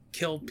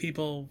Kill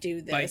people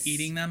do this by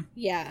eating them.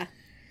 Yeah.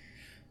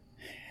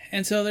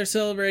 And so they're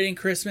celebrating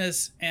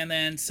Christmas, and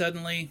then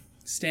suddenly,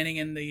 standing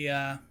in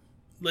the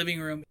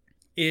living room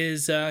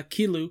is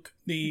Kiluk,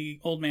 the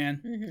old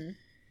man. Mm-hmm.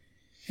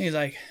 He's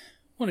like,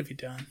 what have you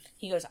done?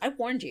 He goes, I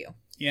warned you.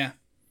 Yeah.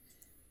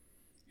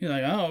 He's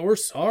like, oh, we're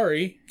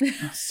sorry.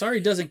 Sorry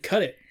doesn't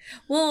cut it.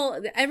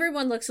 Well,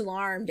 everyone looks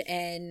alarmed,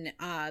 and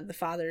the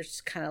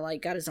father's kind of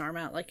like got his arm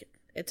out like,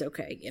 it's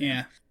okay.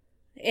 Yeah.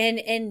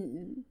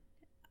 And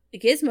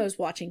Gizmo's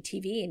watching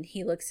TV, and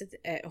he looks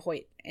at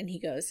Hoyt, and he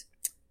goes,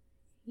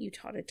 you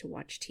taught it to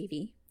watch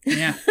TV?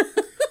 Yeah.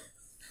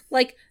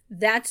 Like,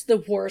 that's the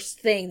worst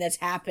thing that's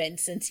happened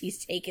since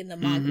he's taken the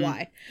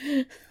Mogwai.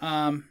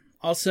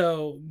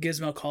 Also,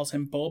 Gizmo calls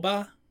him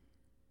Boba.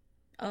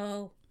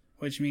 Oh.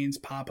 Which means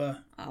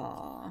Papa.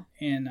 Aw.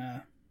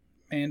 In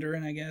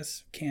Mandarin, I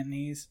guess.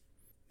 Cantonese.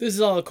 This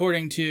is all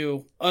according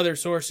to other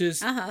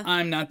sources. Uh-huh.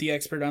 I'm not the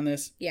expert on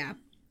this. Yeah.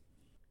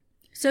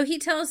 So he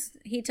tells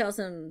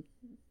him,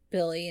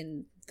 Billy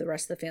and the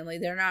rest of the family,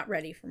 they're not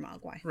ready for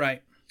Mogwai.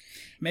 Right.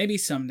 Maybe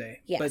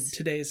someday. Yes. But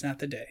today is not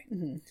the day.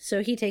 Mm-hmm.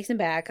 So he takes him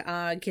back.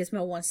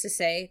 Gizmo wants to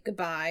say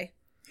goodbye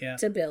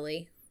to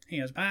Billy. He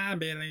goes, bye,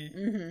 Billy.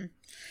 Mm-hmm.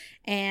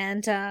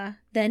 And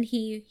then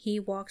he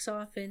walks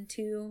off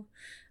into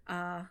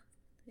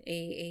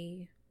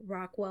a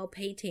Rockwell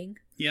painting.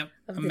 Yep.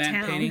 Of a the matte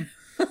town. painting.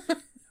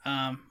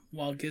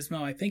 While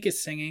Gizmo, I think,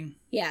 is singing.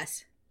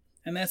 Yes.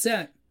 And that's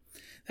it.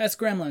 That's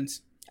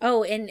Gremlins.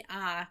 Oh, and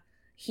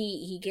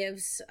he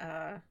gives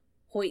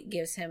Hoyt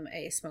gives him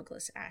a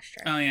smokeless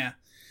ashtray. Oh, yeah.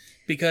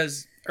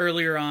 Because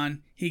earlier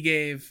on, he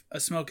gave a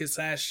smokeless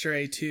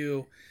ashtray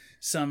to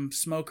some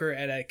smoker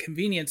at a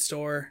convenience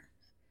store,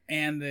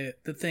 and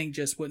the thing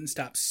just wouldn't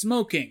stop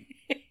smoking.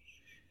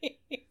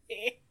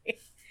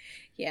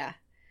 Yeah.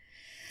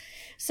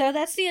 So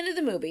that's the end of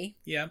the movie.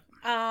 Yep.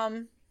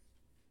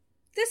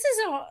 This is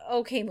an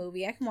okay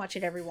movie. I can watch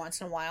it every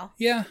once in a while.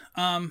 Yeah.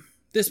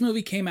 This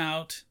movie came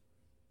out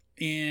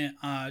in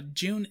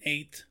June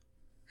 8th.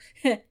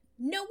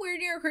 Nowhere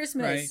near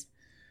Christmas. Right.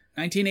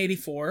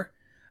 1984.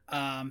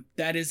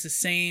 That is the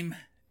same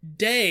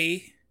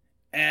day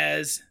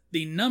as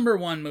the number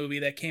one movie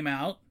that came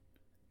out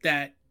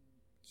that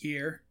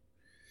year,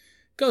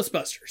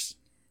 Ghostbusters.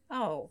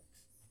 Oh,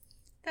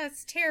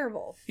 that's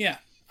terrible. Yeah.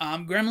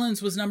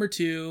 Gremlins was number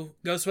 2.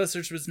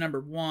 Ghostbusters was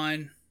number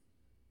 1.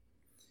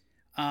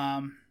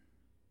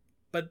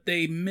 But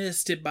they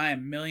missed it by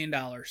 $1 million.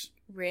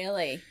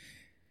 Really?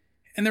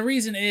 And the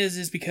reason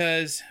is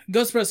because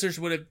Ghostbusters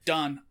would have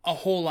done a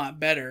whole lot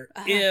better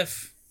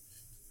if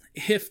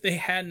they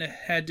hadn't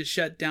had to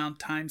shut down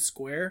Times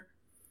Square.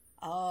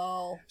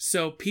 Oh.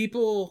 So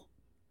people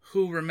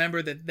who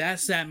remember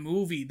that's that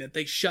movie that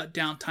they shut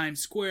down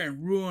Times Square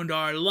and ruined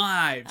our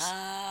lives.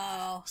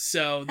 Oh.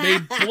 So they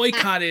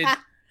boycotted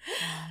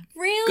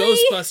Really?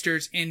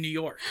 Ghostbusters in New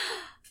York.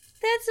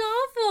 That's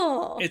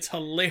awful. It's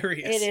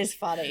hilarious. It is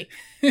funny.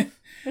 They're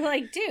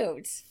like,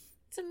 dudes,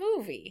 it's a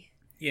movie.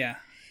 Yeah.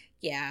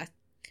 Yeah.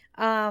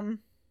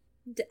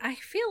 I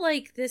feel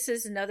like this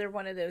is another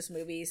one of those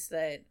movies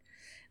that,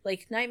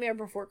 like Nightmare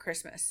Before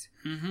Christmas.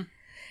 Mm-hmm.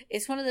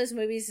 It's one of those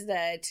movies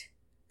that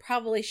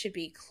probably should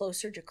be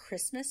closer to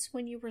Christmas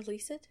when you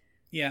release it.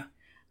 Yeah.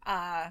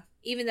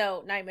 Even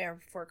though Nightmare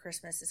Before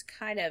Christmas is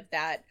kind of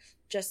that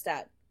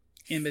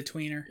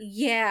in-betweener.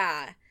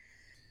 Yeah.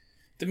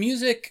 The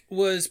music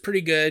was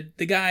pretty good.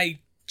 The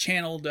guy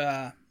channeled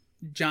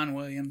John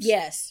Williams.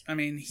 Yes. I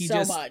mean, he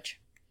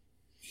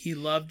He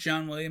loved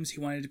John Williams. He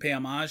wanted to pay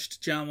homage to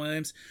John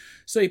Williams.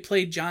 So he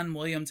played John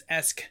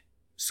Williams-esque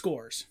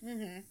scores.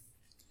 Mm-hmm.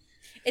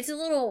 It's a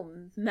little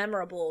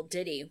memorable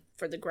ditty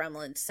for the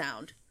Gremlins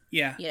sound.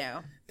 Yeah. You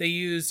know. They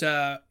use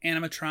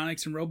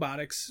animatronics and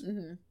robotics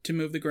to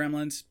move the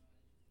Gremlins.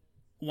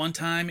 One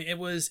time it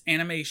was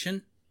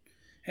animation,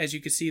 as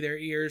you could see their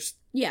ears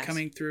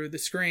coming through the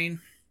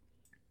screen.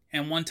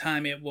 And one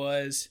time it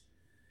was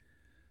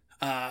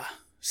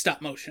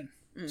stop motion,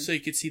 so you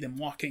could see them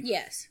walking.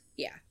 Yes.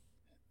 Yeah.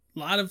 A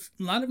lot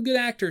of good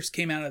actors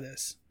came out of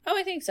this. Oh,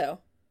 I think so.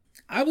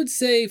 I would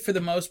say for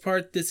the most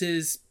part, this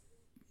is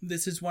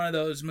one of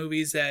those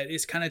movies that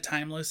is kind of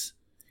timeless.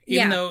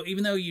 Even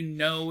though you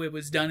know it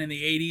was done in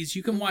the 80s,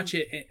 you can watch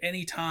it at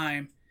any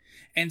time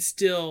and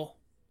still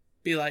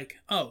be like,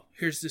 oh,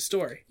 here's the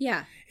story.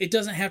 Yeah. It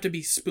doesn't have to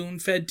be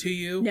spoon-fed to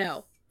you.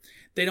 No.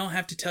 They don't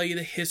have to tell you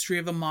the history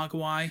of a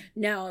Mogwai.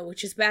 No,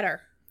 which is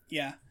better.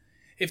 Yeah.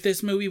 If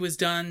this movie was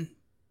done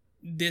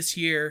this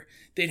year,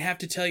 they'd have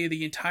to tell you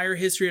the entire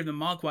history of the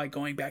Mogwai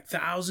going back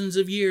thousands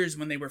of years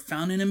when they were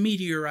found in a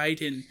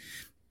meteorite in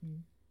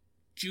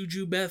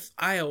Jujubeth,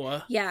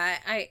 Iowa. Yeah,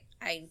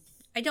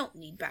 I don't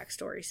need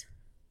backstories.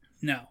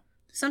 No.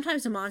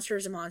 Sometimes a monster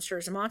is a monster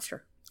is a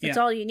monster. That's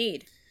Yeah. all you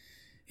need.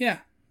 Yeah.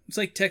 It's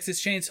like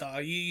Texas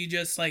Chainsaw. You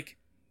just like,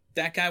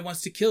 that guy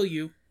wants to kill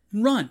you,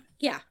 run.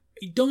 Yeah.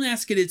 Don't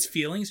ask it its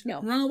feelings.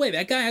 No. Run away.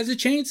 That guy has a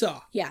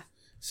chainsaw. Yeah.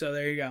 So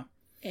there you go.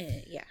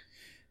 Yeah.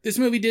 This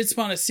movie did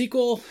spawn a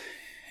sequel,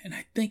 and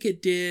I think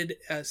it did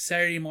a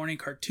Saturday morning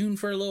cartoon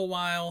for a little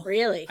while.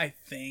 Really? I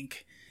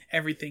think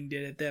everything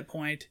did at that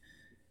point.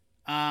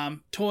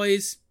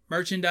 Toys,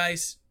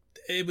 merchandise,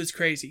 it was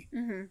crazy.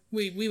 Mm-hmm.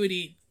 We would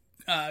eat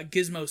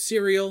Gizmo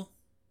cereal.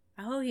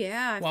 Oh,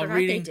 yeah. I while forgot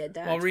reading, they did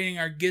that. While reading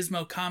our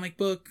Gizmo comic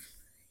book.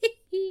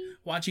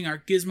 Watching our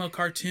Gizmo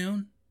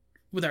cartoon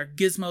with our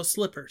Gizmo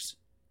slippers.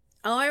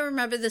 Oh, I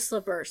remember the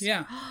slippers.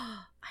 Yeah.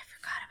 I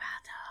forgot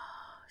about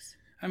those.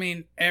 I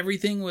mean,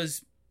 everything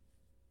was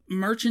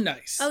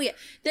merchandise. Oh, yeah.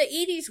 The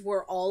 80s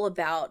were all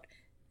about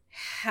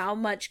how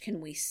much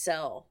can we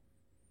sell.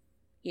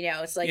 You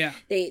know, it's like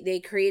they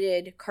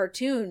created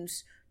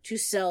cartoons to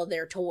sell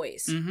their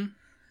toys.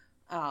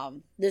 Mm-hmm.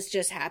 This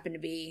just happened to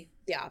be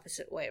the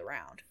opposite way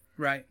around.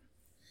 Right.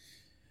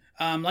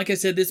 Like I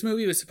said, this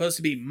movie was supposed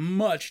to be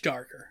much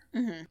darker.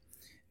 Mm-hmm.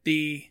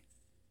 The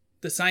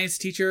science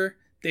teacher,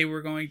 they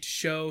were going to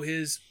show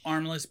his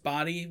armless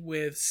body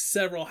with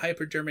several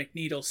hypodermic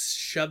needles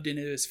shoved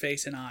into his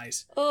face and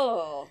eyes.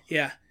 Oh.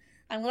 Yeah.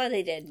 I'm glad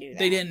they didn't do that.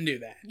 They didn't do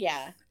that.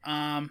 Yeah.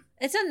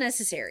 It's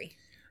unnecessary.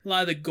 A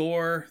lot of the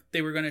gore,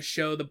 they were going to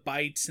show the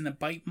bites and the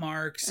bite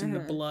marks and the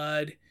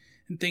blood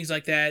and things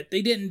like that.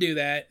 They didn't do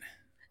that.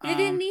 They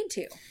didn't need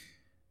to.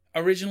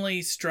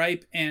 Originally,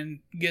 Stripe and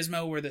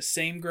Gizmo were the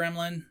same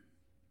gremlin.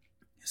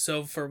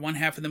 So for one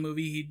half of the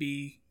movie, he'd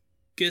be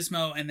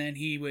Gizmo, and then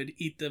he would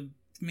eat the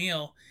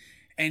meal,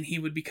 and he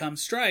would become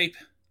Stripe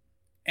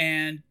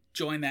and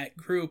join that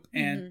group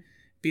and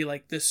be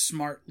like this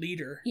smart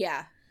leader.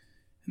 Yeah.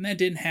 And that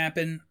didn't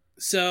happen.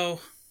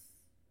 So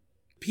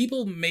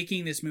people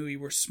making this movie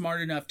were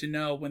smart enough to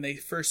know when they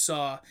first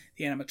saw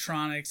the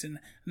animatronics, and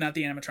not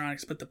the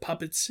animatronics, but the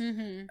puppets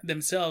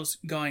themselves,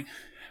 going,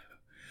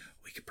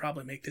 we could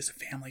probably make this a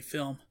family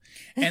film,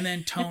 and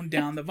then tone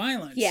down the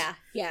violence. Yeah,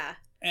 yeah.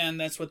 And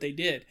that's what they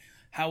did.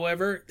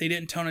 However, they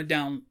didn't tone it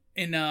down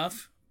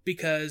enough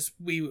because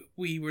we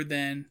were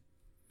then,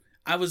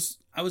 I was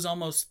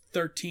almost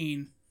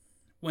 13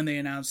 when they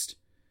announced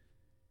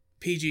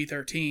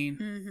PG-13.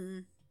 Mm-hmm.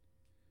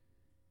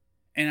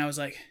 And I was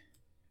like,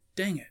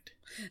 dang it.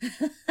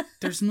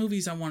 There's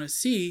movies I want to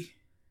see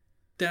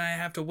that I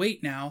have to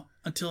wait now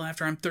until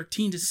after I'm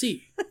 13 to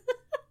see.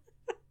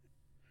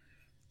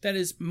 That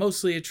is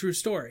mostly a true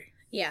story.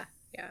 Yeah,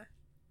 yeah.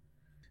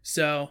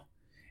 So,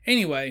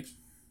 anyway,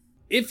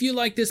 if you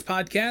like this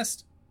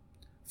podcast,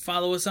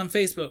 follow us on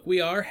Facebook.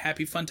 We are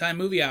Happy Fun Time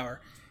Movie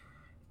Hour.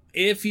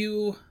 If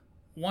you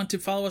want to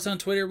follow us on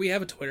Twitter, we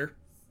have a Twitter.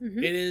 Mm-hmm.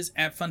 It is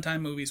at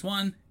Funtime Movies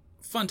 1.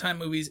 Funtime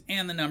Movies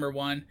and the number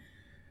 1.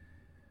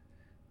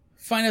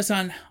 Find us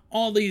on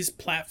all these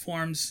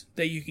platforms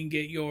that you can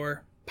get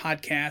your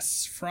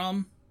podcasts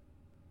from.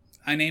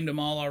 I named them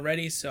all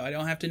already, so I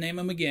don't have to name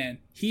them again.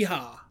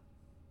 Hee-haw.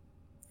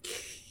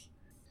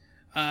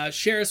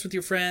 Share us with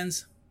your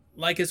friends.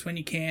 Like us when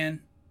you can.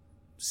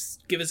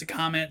 Give us a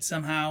comment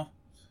somehow.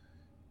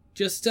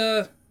 Just,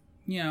 go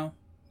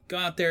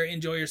out there,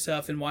 enjoy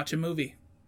yourself, and watch a movie.